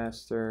even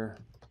faster.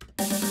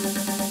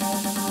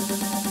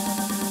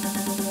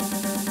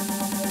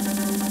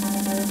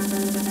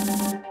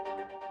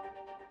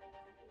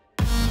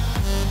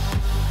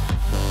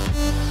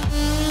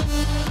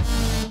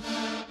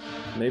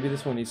 Maybe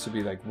this one needs to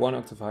be like 1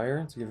 octave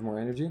higher to give it more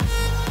energy.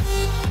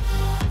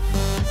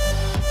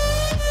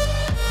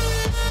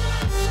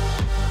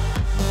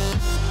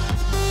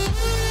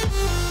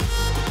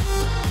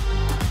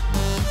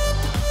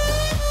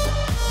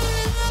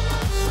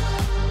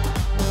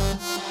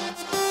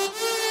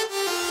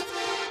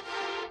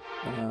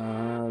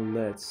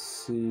 Let's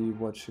see,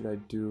 what should I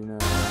do now?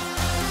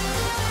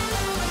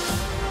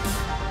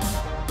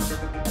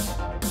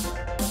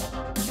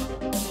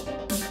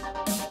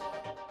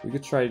 We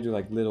could try to do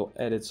like little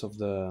edits of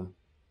the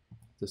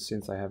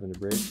synth I have in the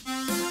break.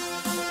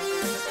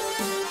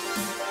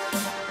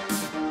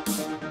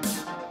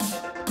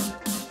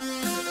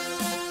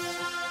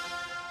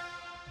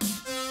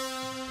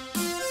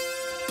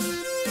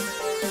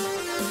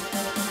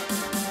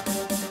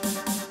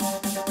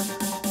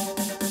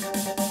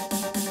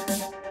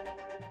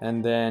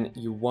 And then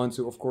you want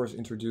to, of course,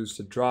 introduce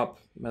the drop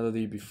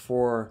melody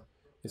before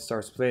it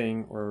starts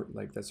playing, or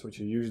like that's what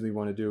you usually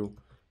want to do.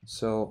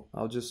 So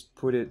I'll just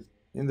put it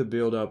in the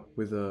build up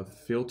with a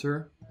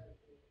filter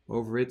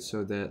over it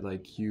so that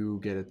like you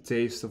get a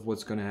taste of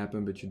what's going to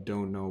happen, but you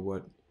don't know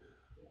what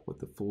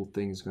the full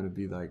thing is going to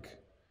be like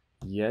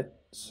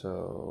yet.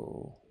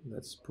 So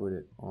let's put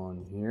it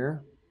on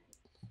here.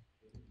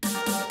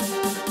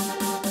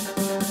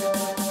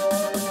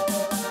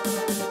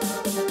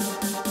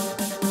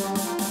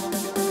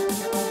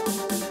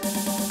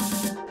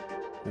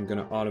 I'm going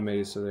to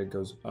automate it so that it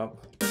goes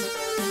up.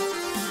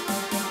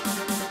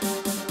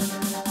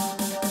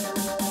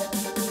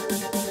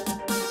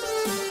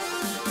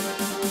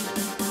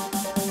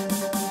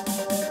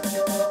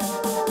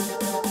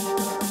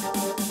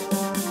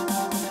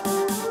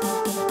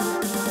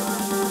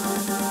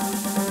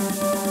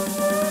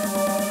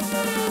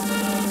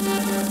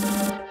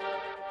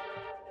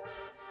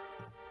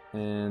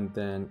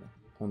 then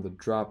on the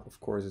drop, of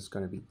course, it's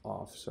going to be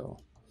off. So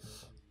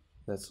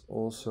let's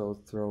also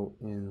throw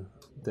in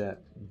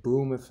that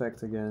boom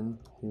effect again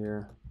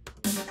here.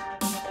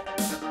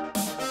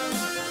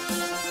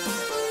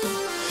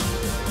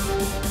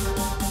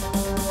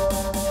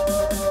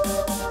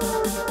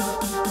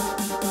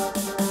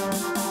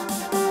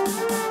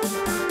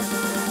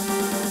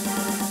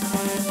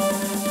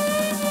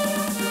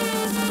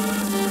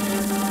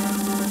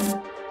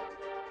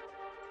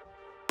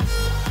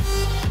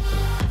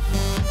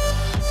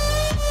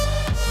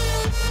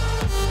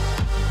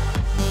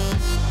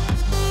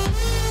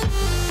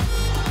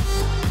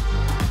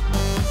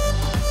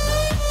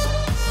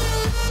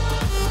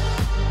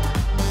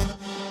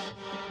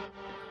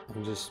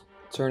 I'm just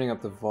turning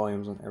up the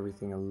volumes on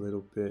everything a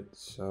little bit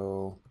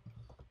so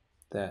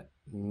that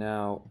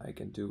now I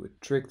can do a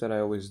trick that I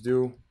always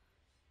do.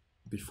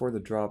 Before the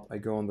drop, I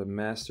go on the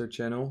master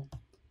channel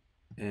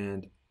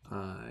and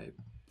I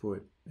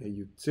put a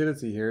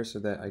utility here so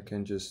that I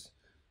can just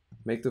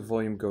make the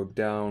volume go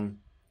down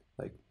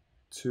like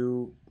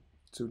 2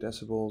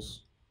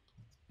 decibels,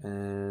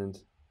 and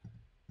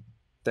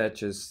that's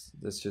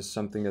just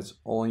something that's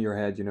all in your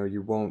head. You know,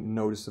 you won't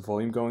notice the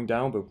volume going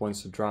down, but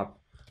once the drop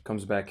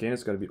comes back in,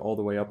 it's going to be all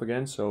the way up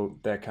again. So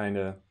that kind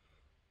of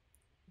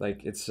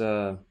like it's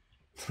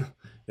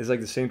it's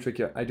like the same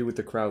trick I do with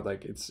the crowd.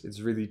 Like it's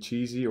really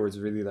cheesy, or it's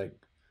really like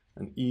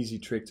an easy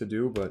trick to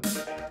do, but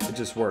it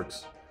just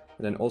works.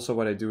 And then also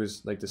what I do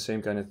is like the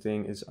same kind of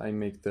thing is I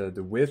make the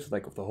width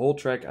like of the whole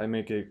track, I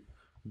make it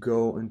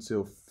go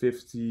until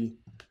 50%.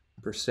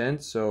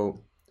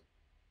 So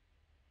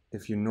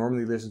if you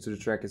normally listen to the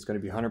track, it's going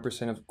to be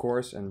 100% of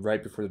course, and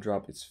right before the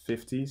drop it's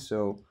 50.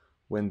 So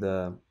when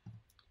the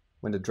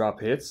drop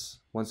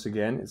hits, once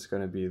again, it's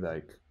going to be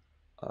like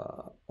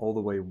all the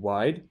way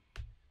wide.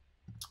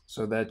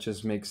 So that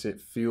just makes it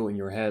feel in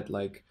your head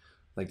like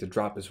the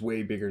drop is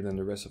way bigger than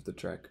the rest of the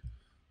track.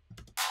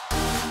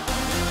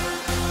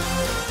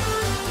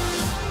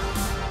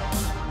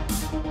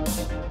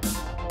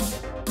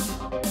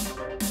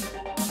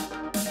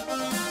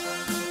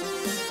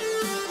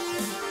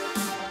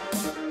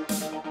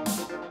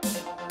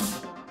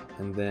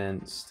 And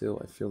then still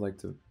I feel like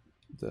the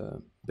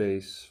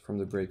bass from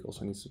the break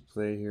also needs to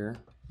play here.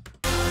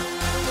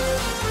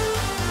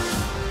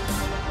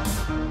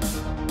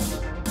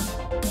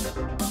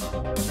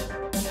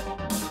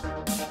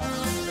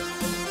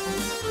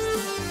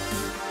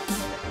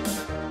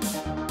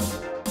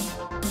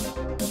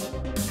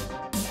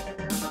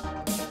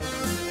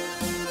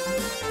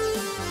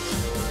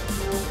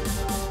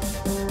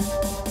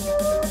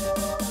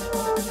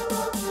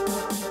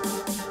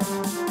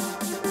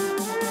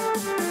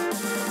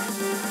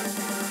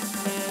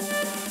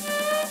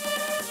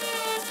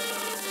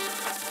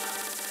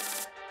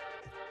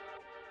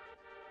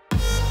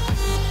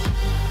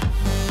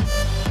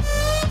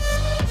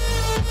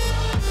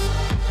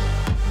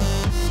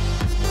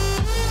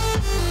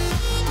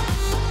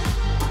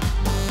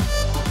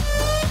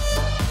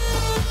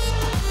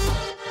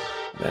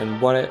 And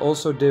what I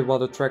also did while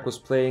the track was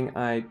playing,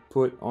 I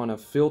put on a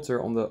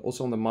filter on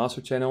also on the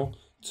master channel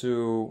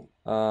to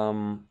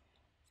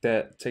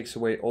that takes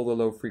away all the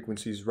low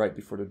frequencies right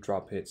before the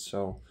drop hits.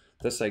 So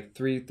that's like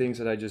 3 things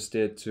that I just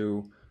did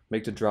to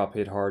make the drop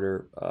hit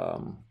harder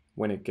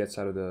when it comes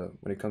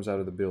out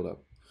of the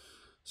build-up.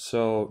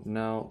 So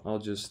now I'll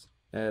just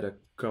add a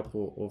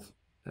couple of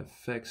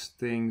effects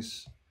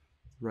things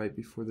right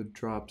before the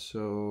drop.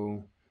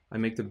 So I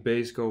make the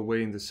bass go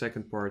away in the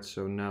second part,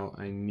 so now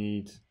I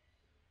need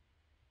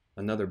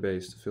another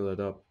bass to fill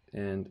it up,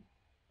 and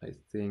I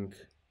think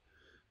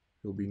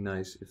it'll be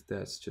nice if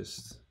that's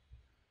just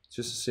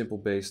a simple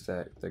bass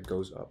that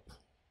goes up.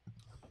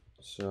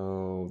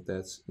 So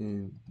that's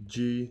in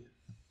G,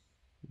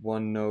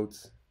 1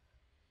 note.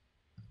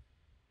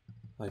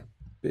 I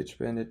pitch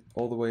bend it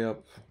all the way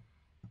up,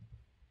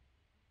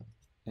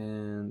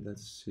 and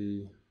let's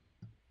see,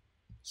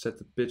 set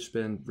the pitch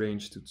bend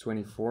range to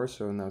 24,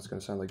 so now it's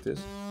gonna sound like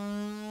this.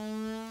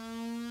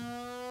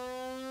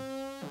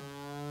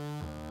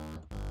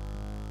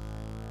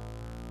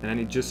 And I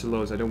need just the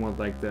lows. I don't want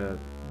like the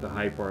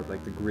high part,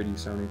 like the gritty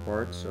sounding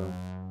part, so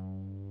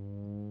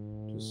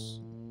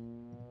just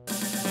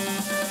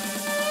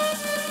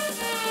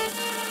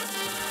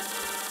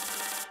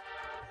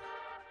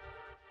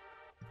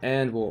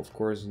and we'll of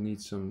course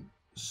need some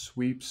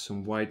sweeps,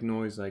 some white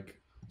noise,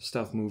 like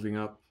stuff moving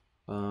up.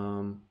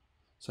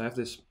 So I have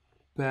this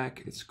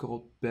pack, it's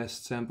called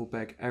Best Sample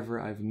Pack Ever.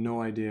 I have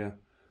no idea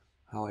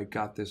how I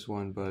got this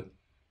one, but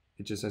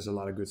it just has a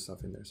lot of good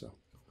stuff in there. So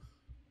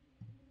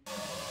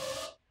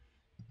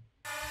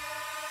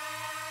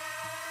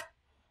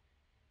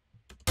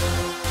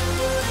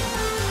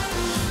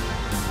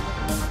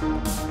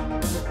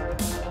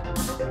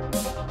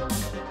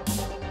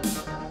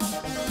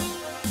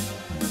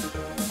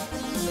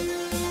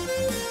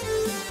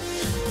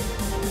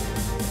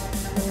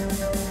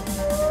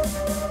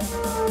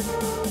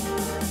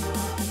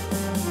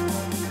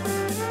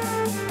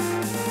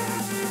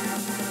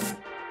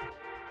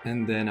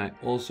and then I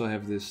also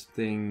have this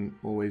thing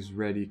always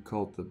ready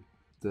called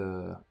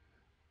the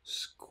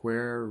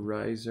square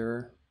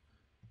riser,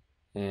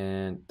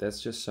 and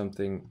that's just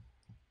something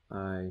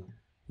I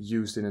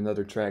used in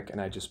another track,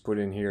 and I just put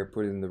in here,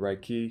 put it in the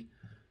right key,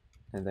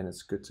 and then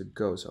it's good to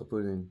go. So I'll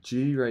put it in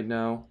G right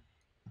now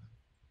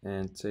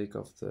and take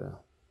off the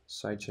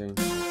sidechain.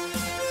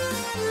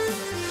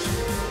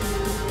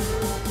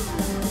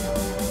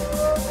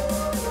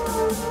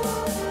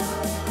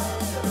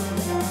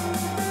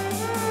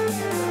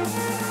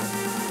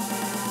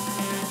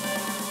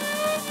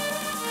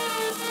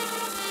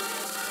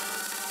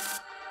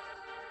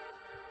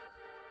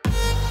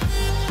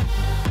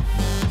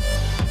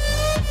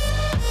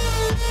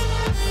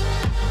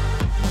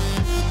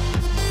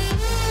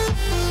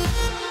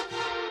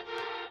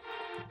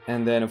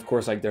 And then of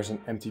course, like, there's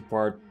an empty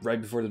part right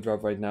before the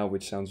drop right now,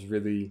 which sounds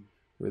really,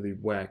 really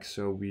whack.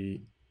 So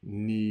we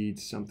need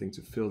something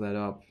to fill that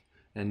up.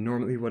 And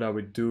normally what I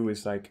would do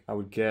is, like, I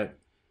would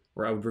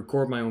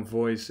record my own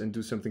voice and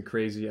do something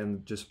crazy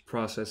and just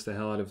process the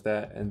hell out of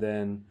that, and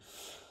then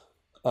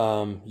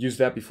use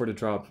that before the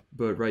drop.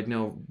 But right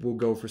now we'll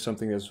go for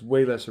something that's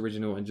way less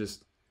original and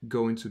just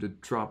go into the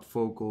drop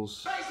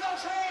vocals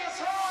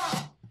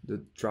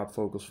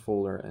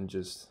folder and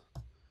just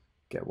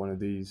get one of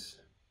these.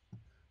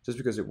 Just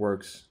because it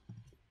works.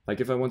 Like,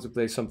 if I want to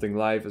play something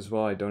live as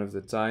well, I don't have the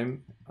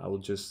time, I will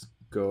just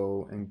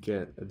go and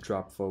get a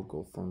drop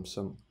vocal from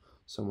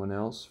someone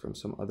else, from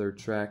some other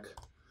track,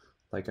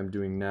 like I'm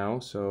doing now.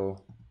 So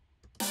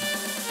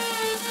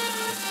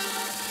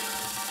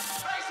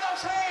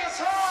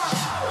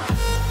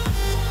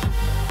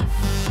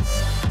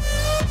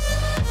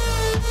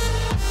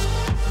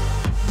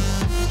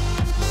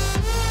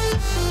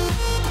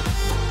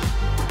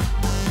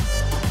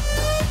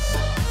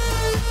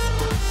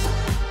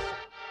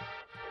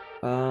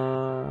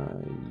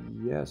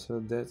yeah, so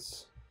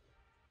that's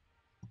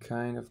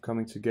kind of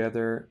coming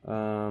together.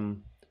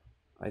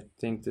 I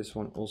think this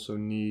one also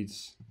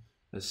needs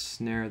a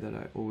snare that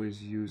I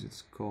always use.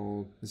 It's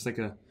like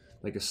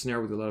a snare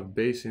with a lot of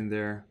bass in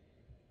there.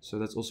 So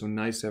that's also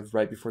nice to have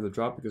right before the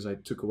drop, because I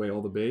took away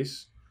all the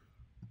bass.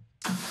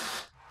 I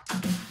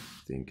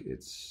think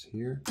it's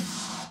here.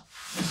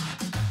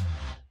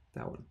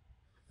 That one.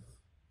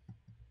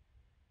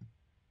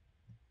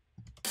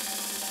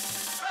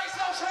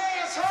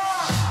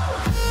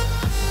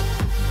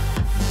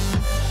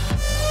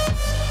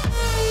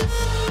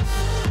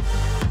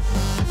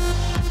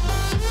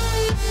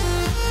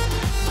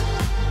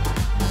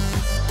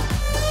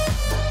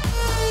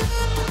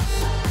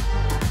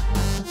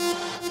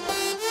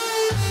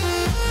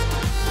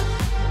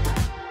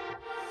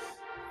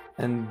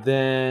 And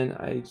then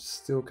I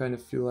still kind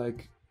of feel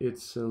like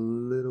it's a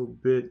little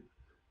bit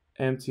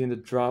empty in the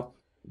drop,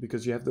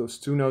 because you have those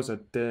two notes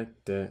at da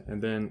da,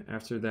 and then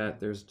after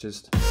that there's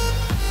just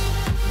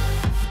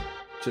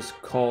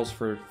calls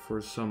for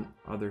some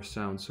other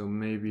sound. So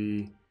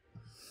maybe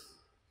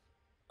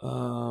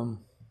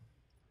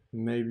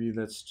maybe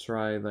let's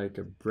try like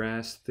a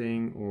brass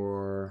thing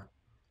or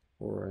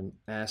an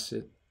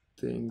acid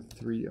thing,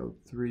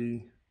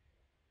 303.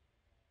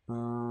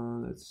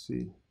 Let's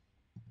see.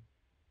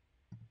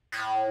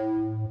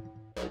 Our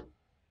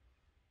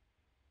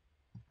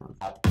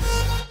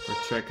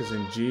track is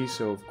in G,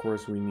 so of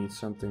course we need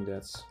something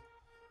that's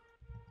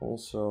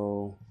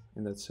also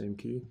in that same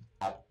key.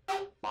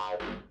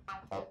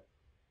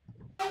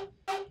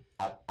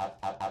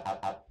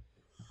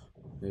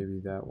 Maybe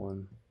that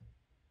one.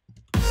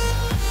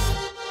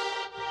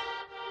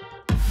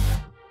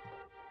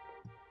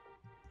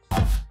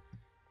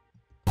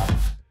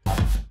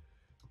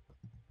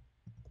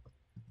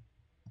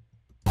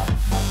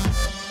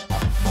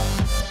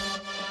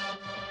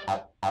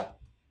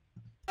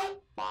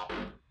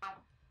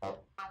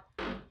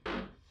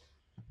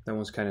 That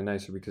one's kind of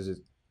nicer because it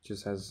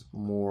just has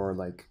more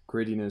like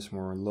grittiness,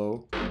 more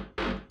low.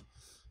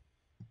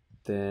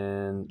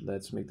 Then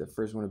let's make the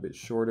first one a bit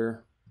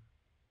shorter.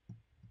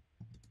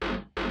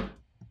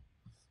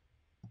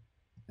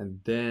 And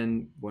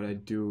then what I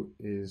do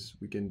is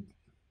we can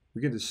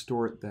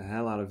distort the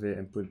hell out of it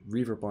and put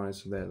reverb on it,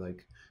 so that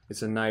like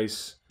it's a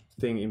nice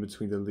thing in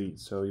between the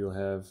leads. So you'll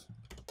have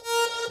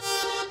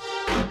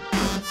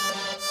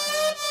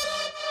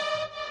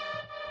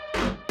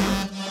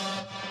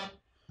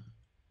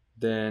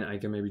then I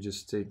can maybe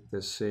just take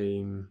the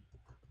same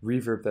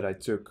reverb that I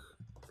took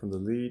from the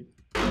lead.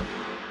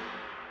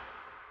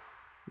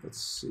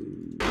 Let's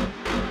see.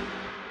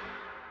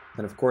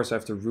 And of course I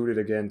have to route it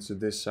again to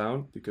this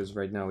sound, because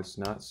right now it's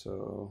not,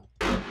 so.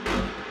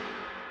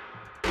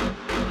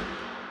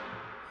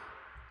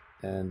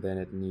 And then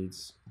it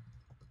needs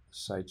a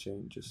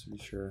sidechain, just to be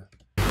sure.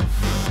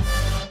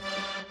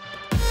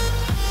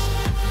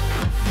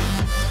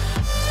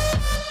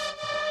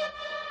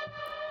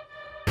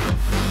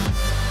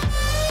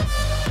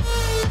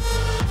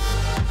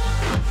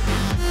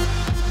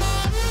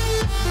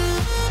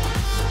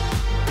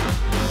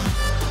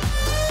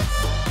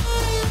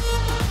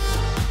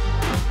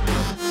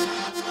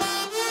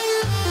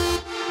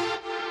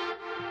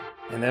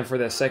 And then for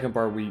that second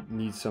part, we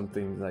need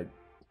something like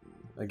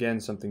again,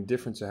 something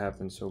different to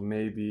happen. So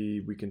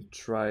maybe we can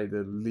try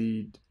the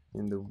lead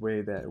in the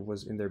way that it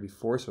was in there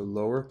before, so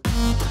lower.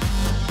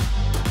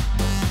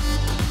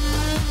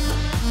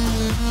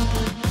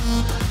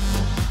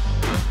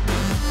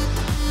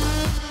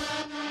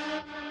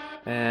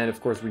 And of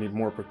course we need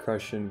more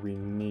percussion. We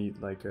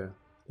need like a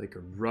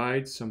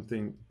ride,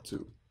 something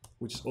to,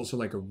 which is also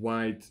like a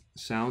wide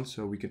sound,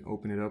 so we can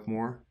open it up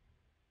more.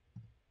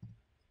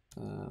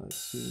 Let's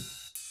see.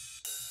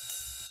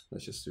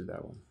 Let's just do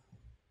that one.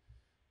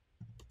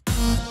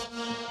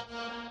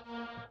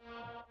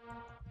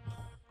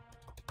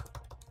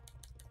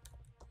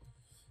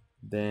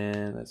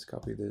 Then let's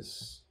copy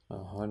this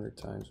 100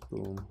 times.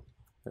 Boom.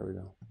 There we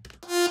go.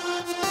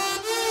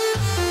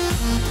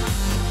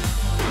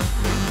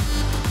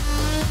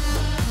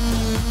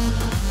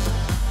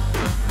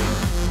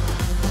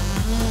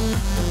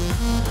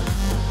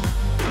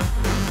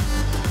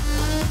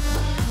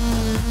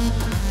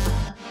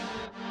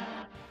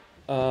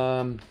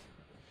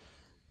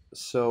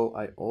 So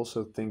I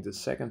also think the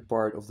second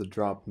part of the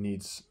drop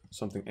needs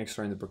something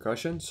extra in the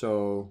percussion.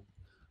 So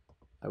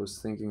I was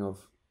thinking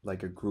of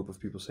like a group of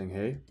people saying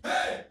hey,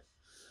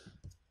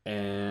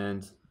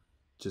 and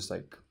just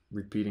like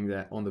repeating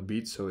that on the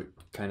beat, so it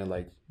kind of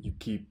like you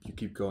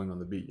keep going on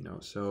the beat, you know.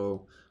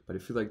 So but I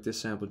feel like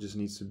this sample just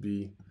needs to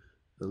be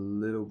a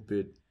little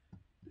bit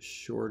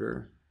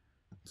shorter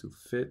to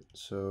fit.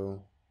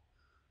 So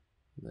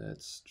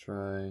let's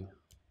try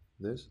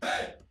this.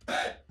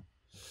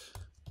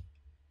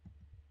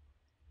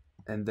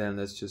 And then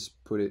let's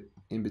just put it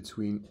in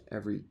between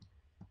every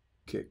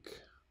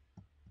kick.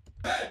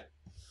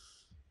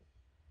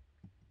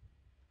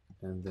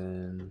 And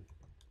then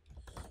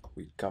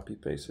we copy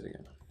paste it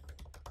again.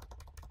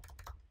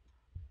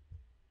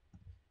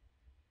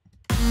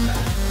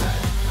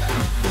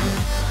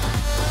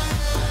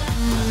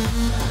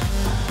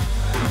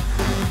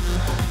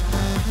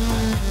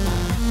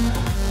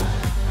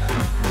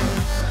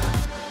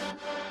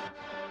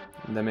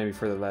 And then maybe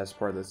for the last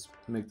part, let's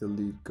make the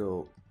lead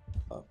go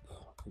up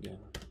again.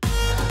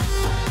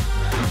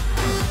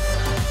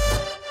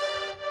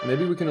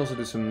 Maybe we can also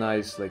do some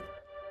nice like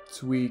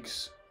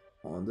tweaks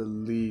on the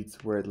lead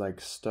where it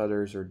like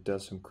stutters or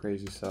does some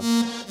crazy stuff.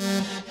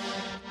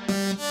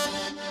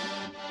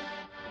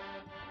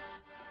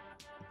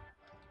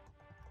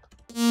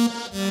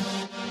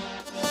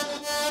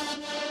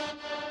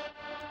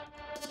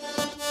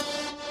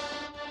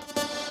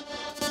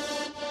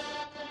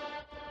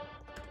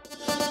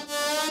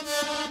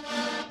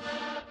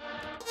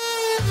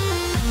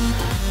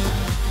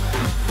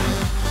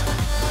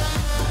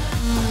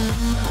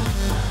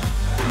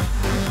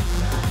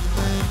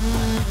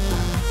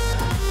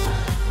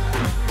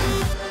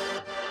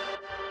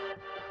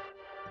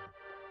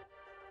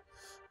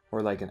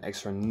 Or like an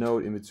extra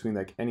note in between,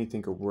 like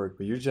anything could work,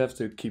 but you just have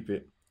to keep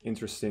it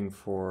interesting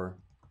for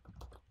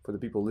the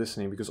people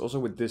listening, because also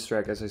with this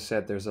track, as I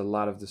said, there's a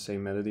lot of the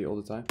same melody all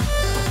the time.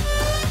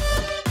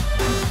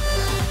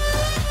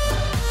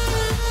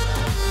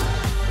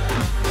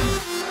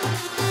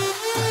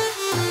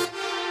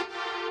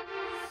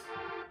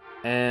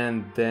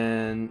 And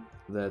then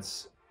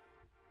let's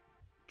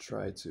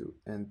try to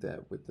end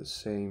that with the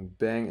same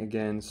bang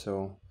again.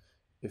 So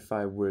if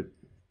I would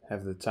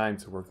have the time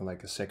to work on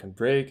like a second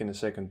break and a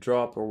second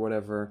drop or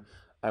whatever,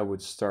 I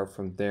would start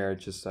from there,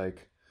 just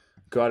like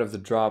go out of the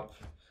drop,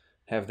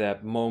 have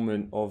that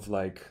moment of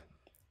like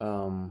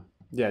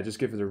yeah, just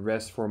give it a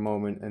rest for a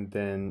moment, and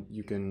then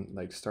you can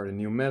like start a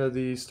new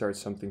melody, start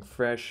something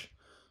fresh.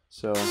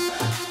 So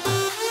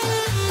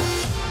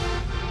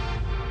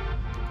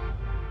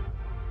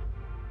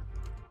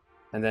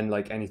and then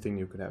like anything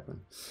new could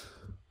happen.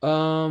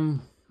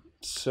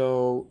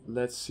 So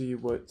let's see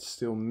what's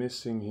still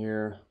missing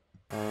here.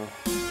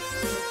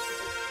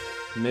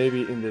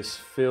 Maybe in this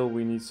fill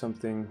we need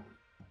something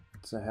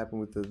to happen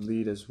with the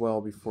lead as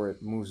well before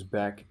it moves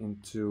back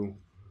into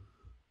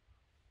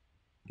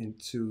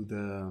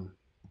the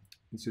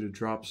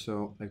drop.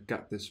 So I've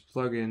got this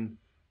plugin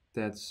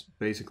that's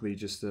basically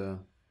just a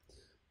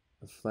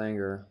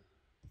flanger,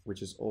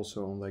 which is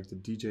also on like the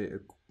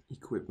DJ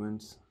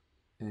equipment,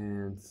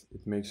 and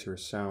it makes your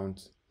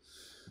sound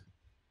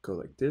go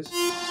like this.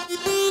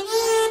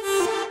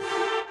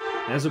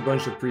 It has a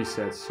bunch of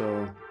presets,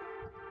 so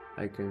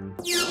I can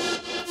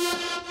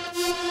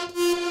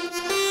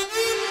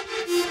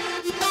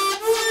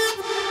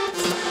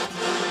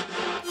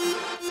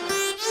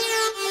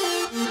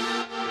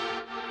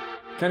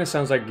kind of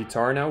sounds like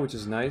guitar now, which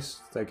is nice.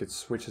 Like it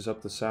switches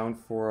up the sound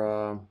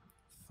for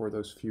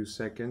those few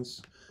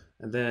seconds.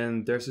 And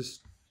then there's this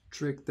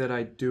trick that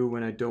I do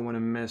when I don't want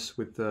to mess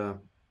with the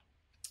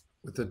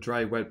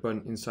dry wet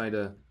button inside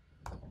a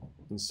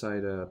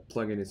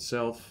plugin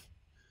itself.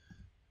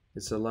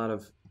 It's a lot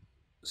of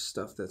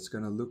stuff that's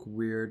gonna look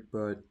weird,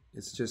 but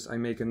it's just I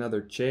make another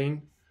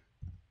chain,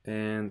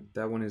 and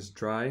that one is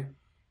dry,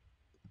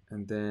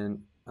 and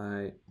then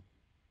I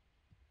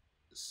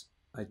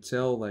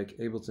tell like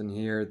Ableton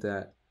here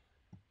that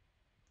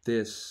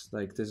this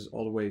is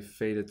all the way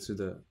faded to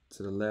the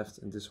left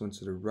and this one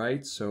to the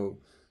right, so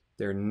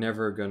they're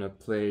never gonna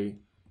play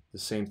the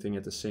same thing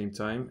at the same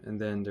time.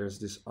 And then there's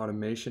this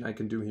automation I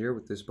can do here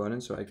with this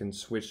button, so I can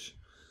switch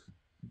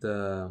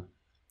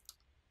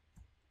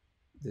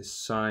this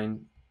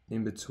sign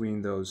in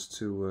between those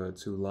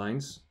two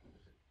lines,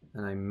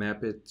 and I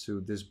map it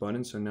to this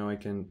button, so now I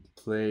can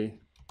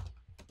play.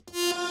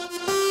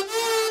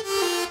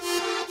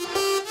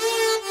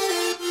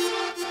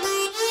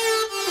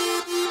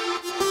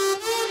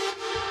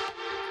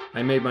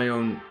 I made my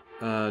own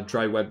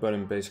dry wet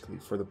button basically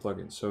for the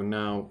plugin, so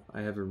now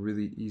I have a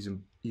really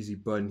easy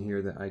button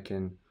here that I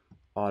can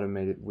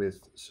automate it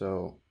with,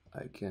 so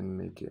I can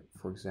make it,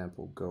 for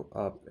example, go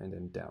up and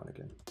then down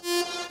again.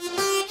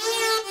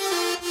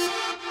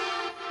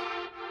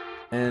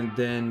 And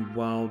then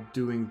while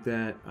doing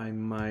that, I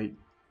might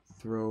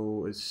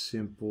throw a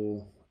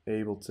simple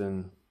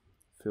Ableton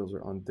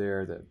filter on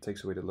there that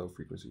takes away the low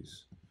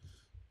frequencies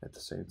at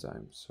the same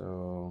time.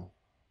 So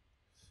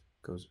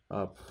it goes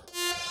up.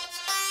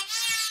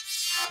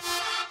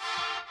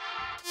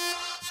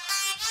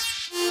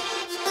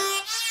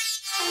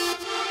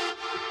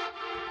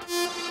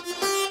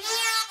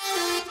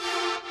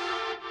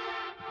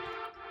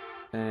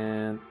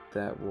 And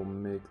that will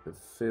make the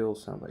fill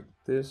sound like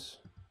this.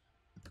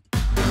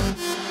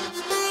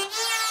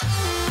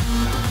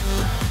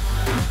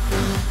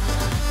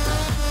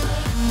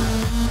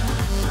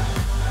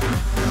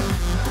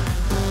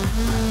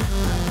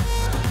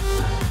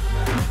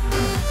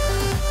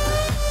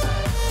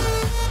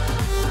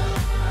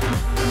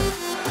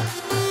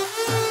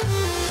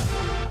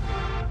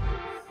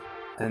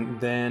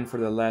 And then for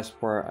the last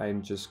part,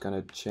 I'm just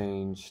gonna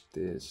change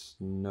this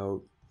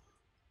note,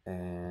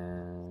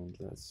 and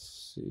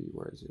let's see,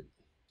 where is it?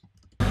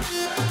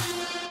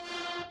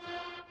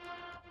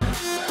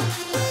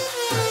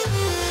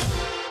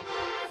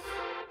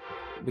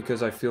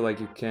 Because I feel like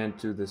you can't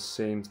do the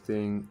same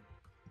thing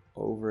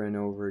over and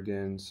over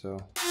again, so.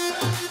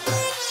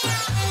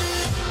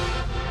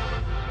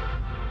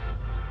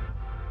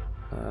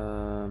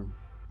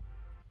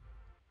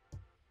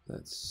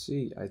 Let's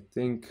see, I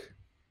think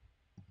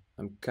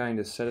I'm kind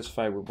of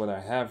satisfied with what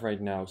I have right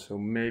now, so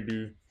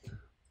maybe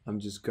I'm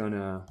just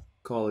gonna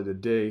call it a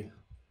day,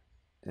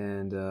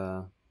 and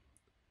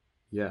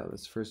yeah,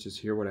 let's first just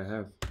hear what I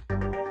have.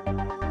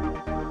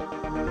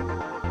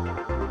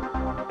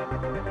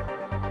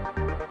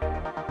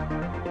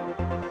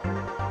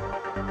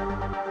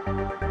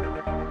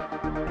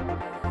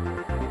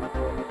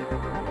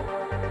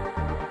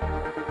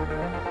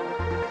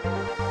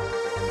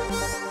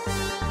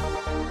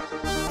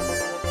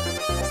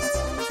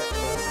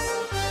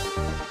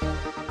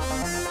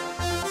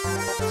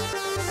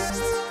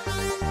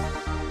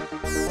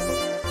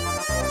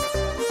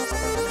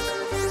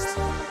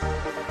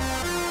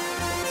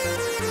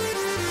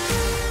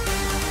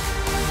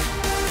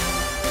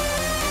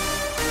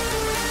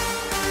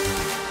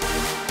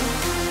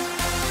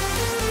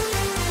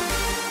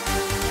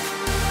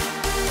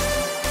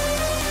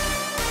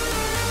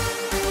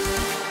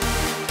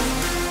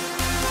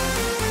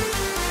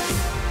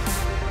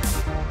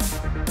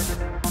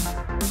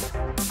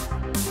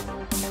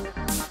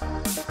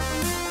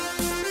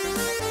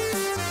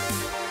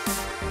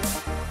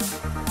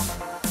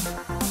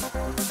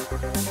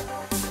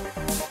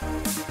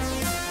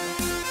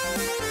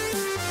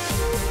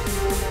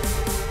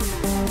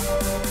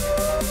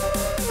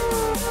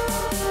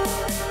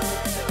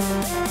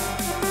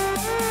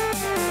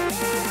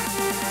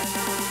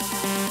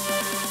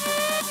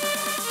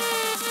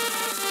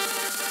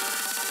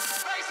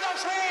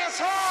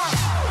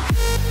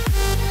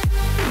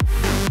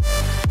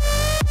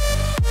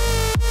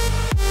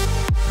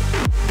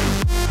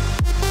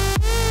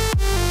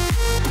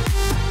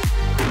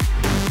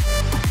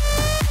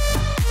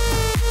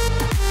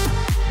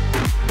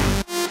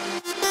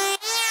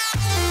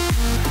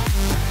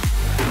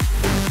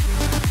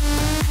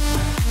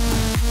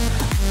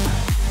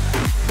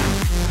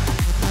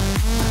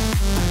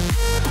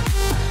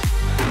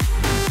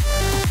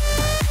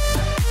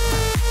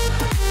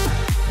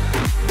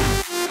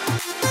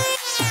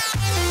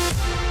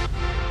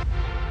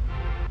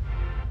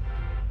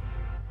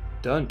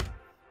 Done.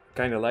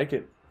 Kind of like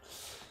it.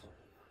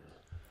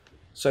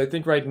 So I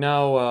think right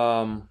now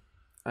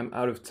I'm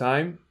out of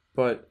time,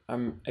 but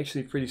I'm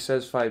actually pretty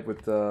satisfied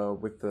with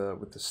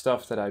the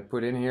stuff that I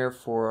put in here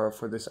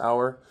for this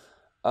hour.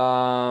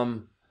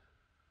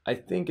 I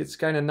think it's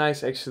kind of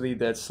nice actually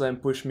that Slam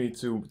pushed me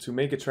to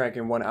make a track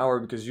in 1 hour,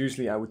 because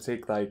usually I would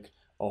take like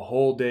a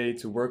whole day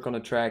to work on a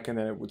track and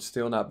then it would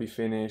still not be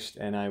finished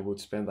and I would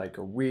spend like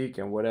a week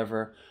and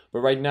whatever. But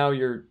right now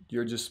you're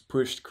just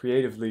pushed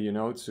creatively, you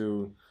know,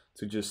 to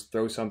just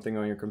throw something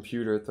on your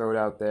computer, throw it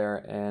out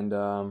there, and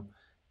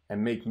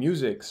make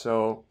music.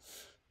 So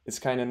it's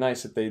kind of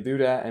nice that they do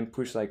that and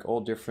push like all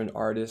different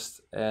artists.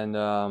 And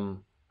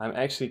I'm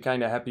actually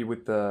kind of happy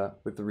with the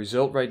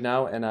result right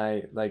now. And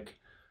I like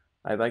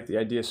the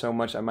idea so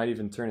much, I might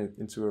even turn it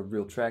into a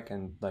real track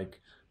and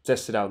like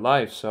test it out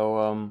live.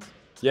 So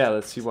yeah,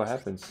 let's see what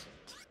happens.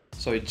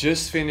 So I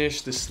just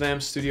finished the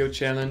Slam Studio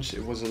Challenge.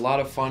 It was a lot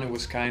of fun. It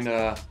was kind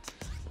of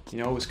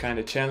you know, was kind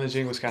of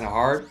challenging, was kind of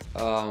hard.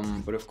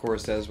 But of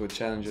course, that's what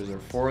challenges are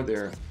for.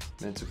 They're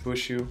meant to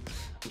push you.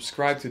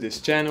 Subscribe to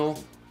this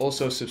channel.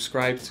 Also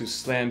subscribe to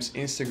Slam's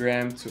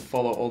Instagram to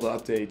follow all the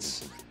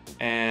updates.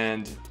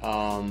 And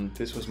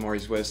this was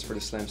Maurice West for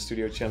the Slam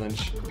Studio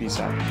Challenge. Peace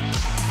out.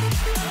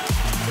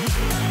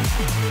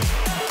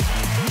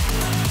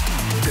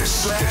 The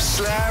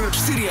Slam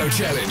Studio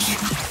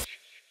Challenge.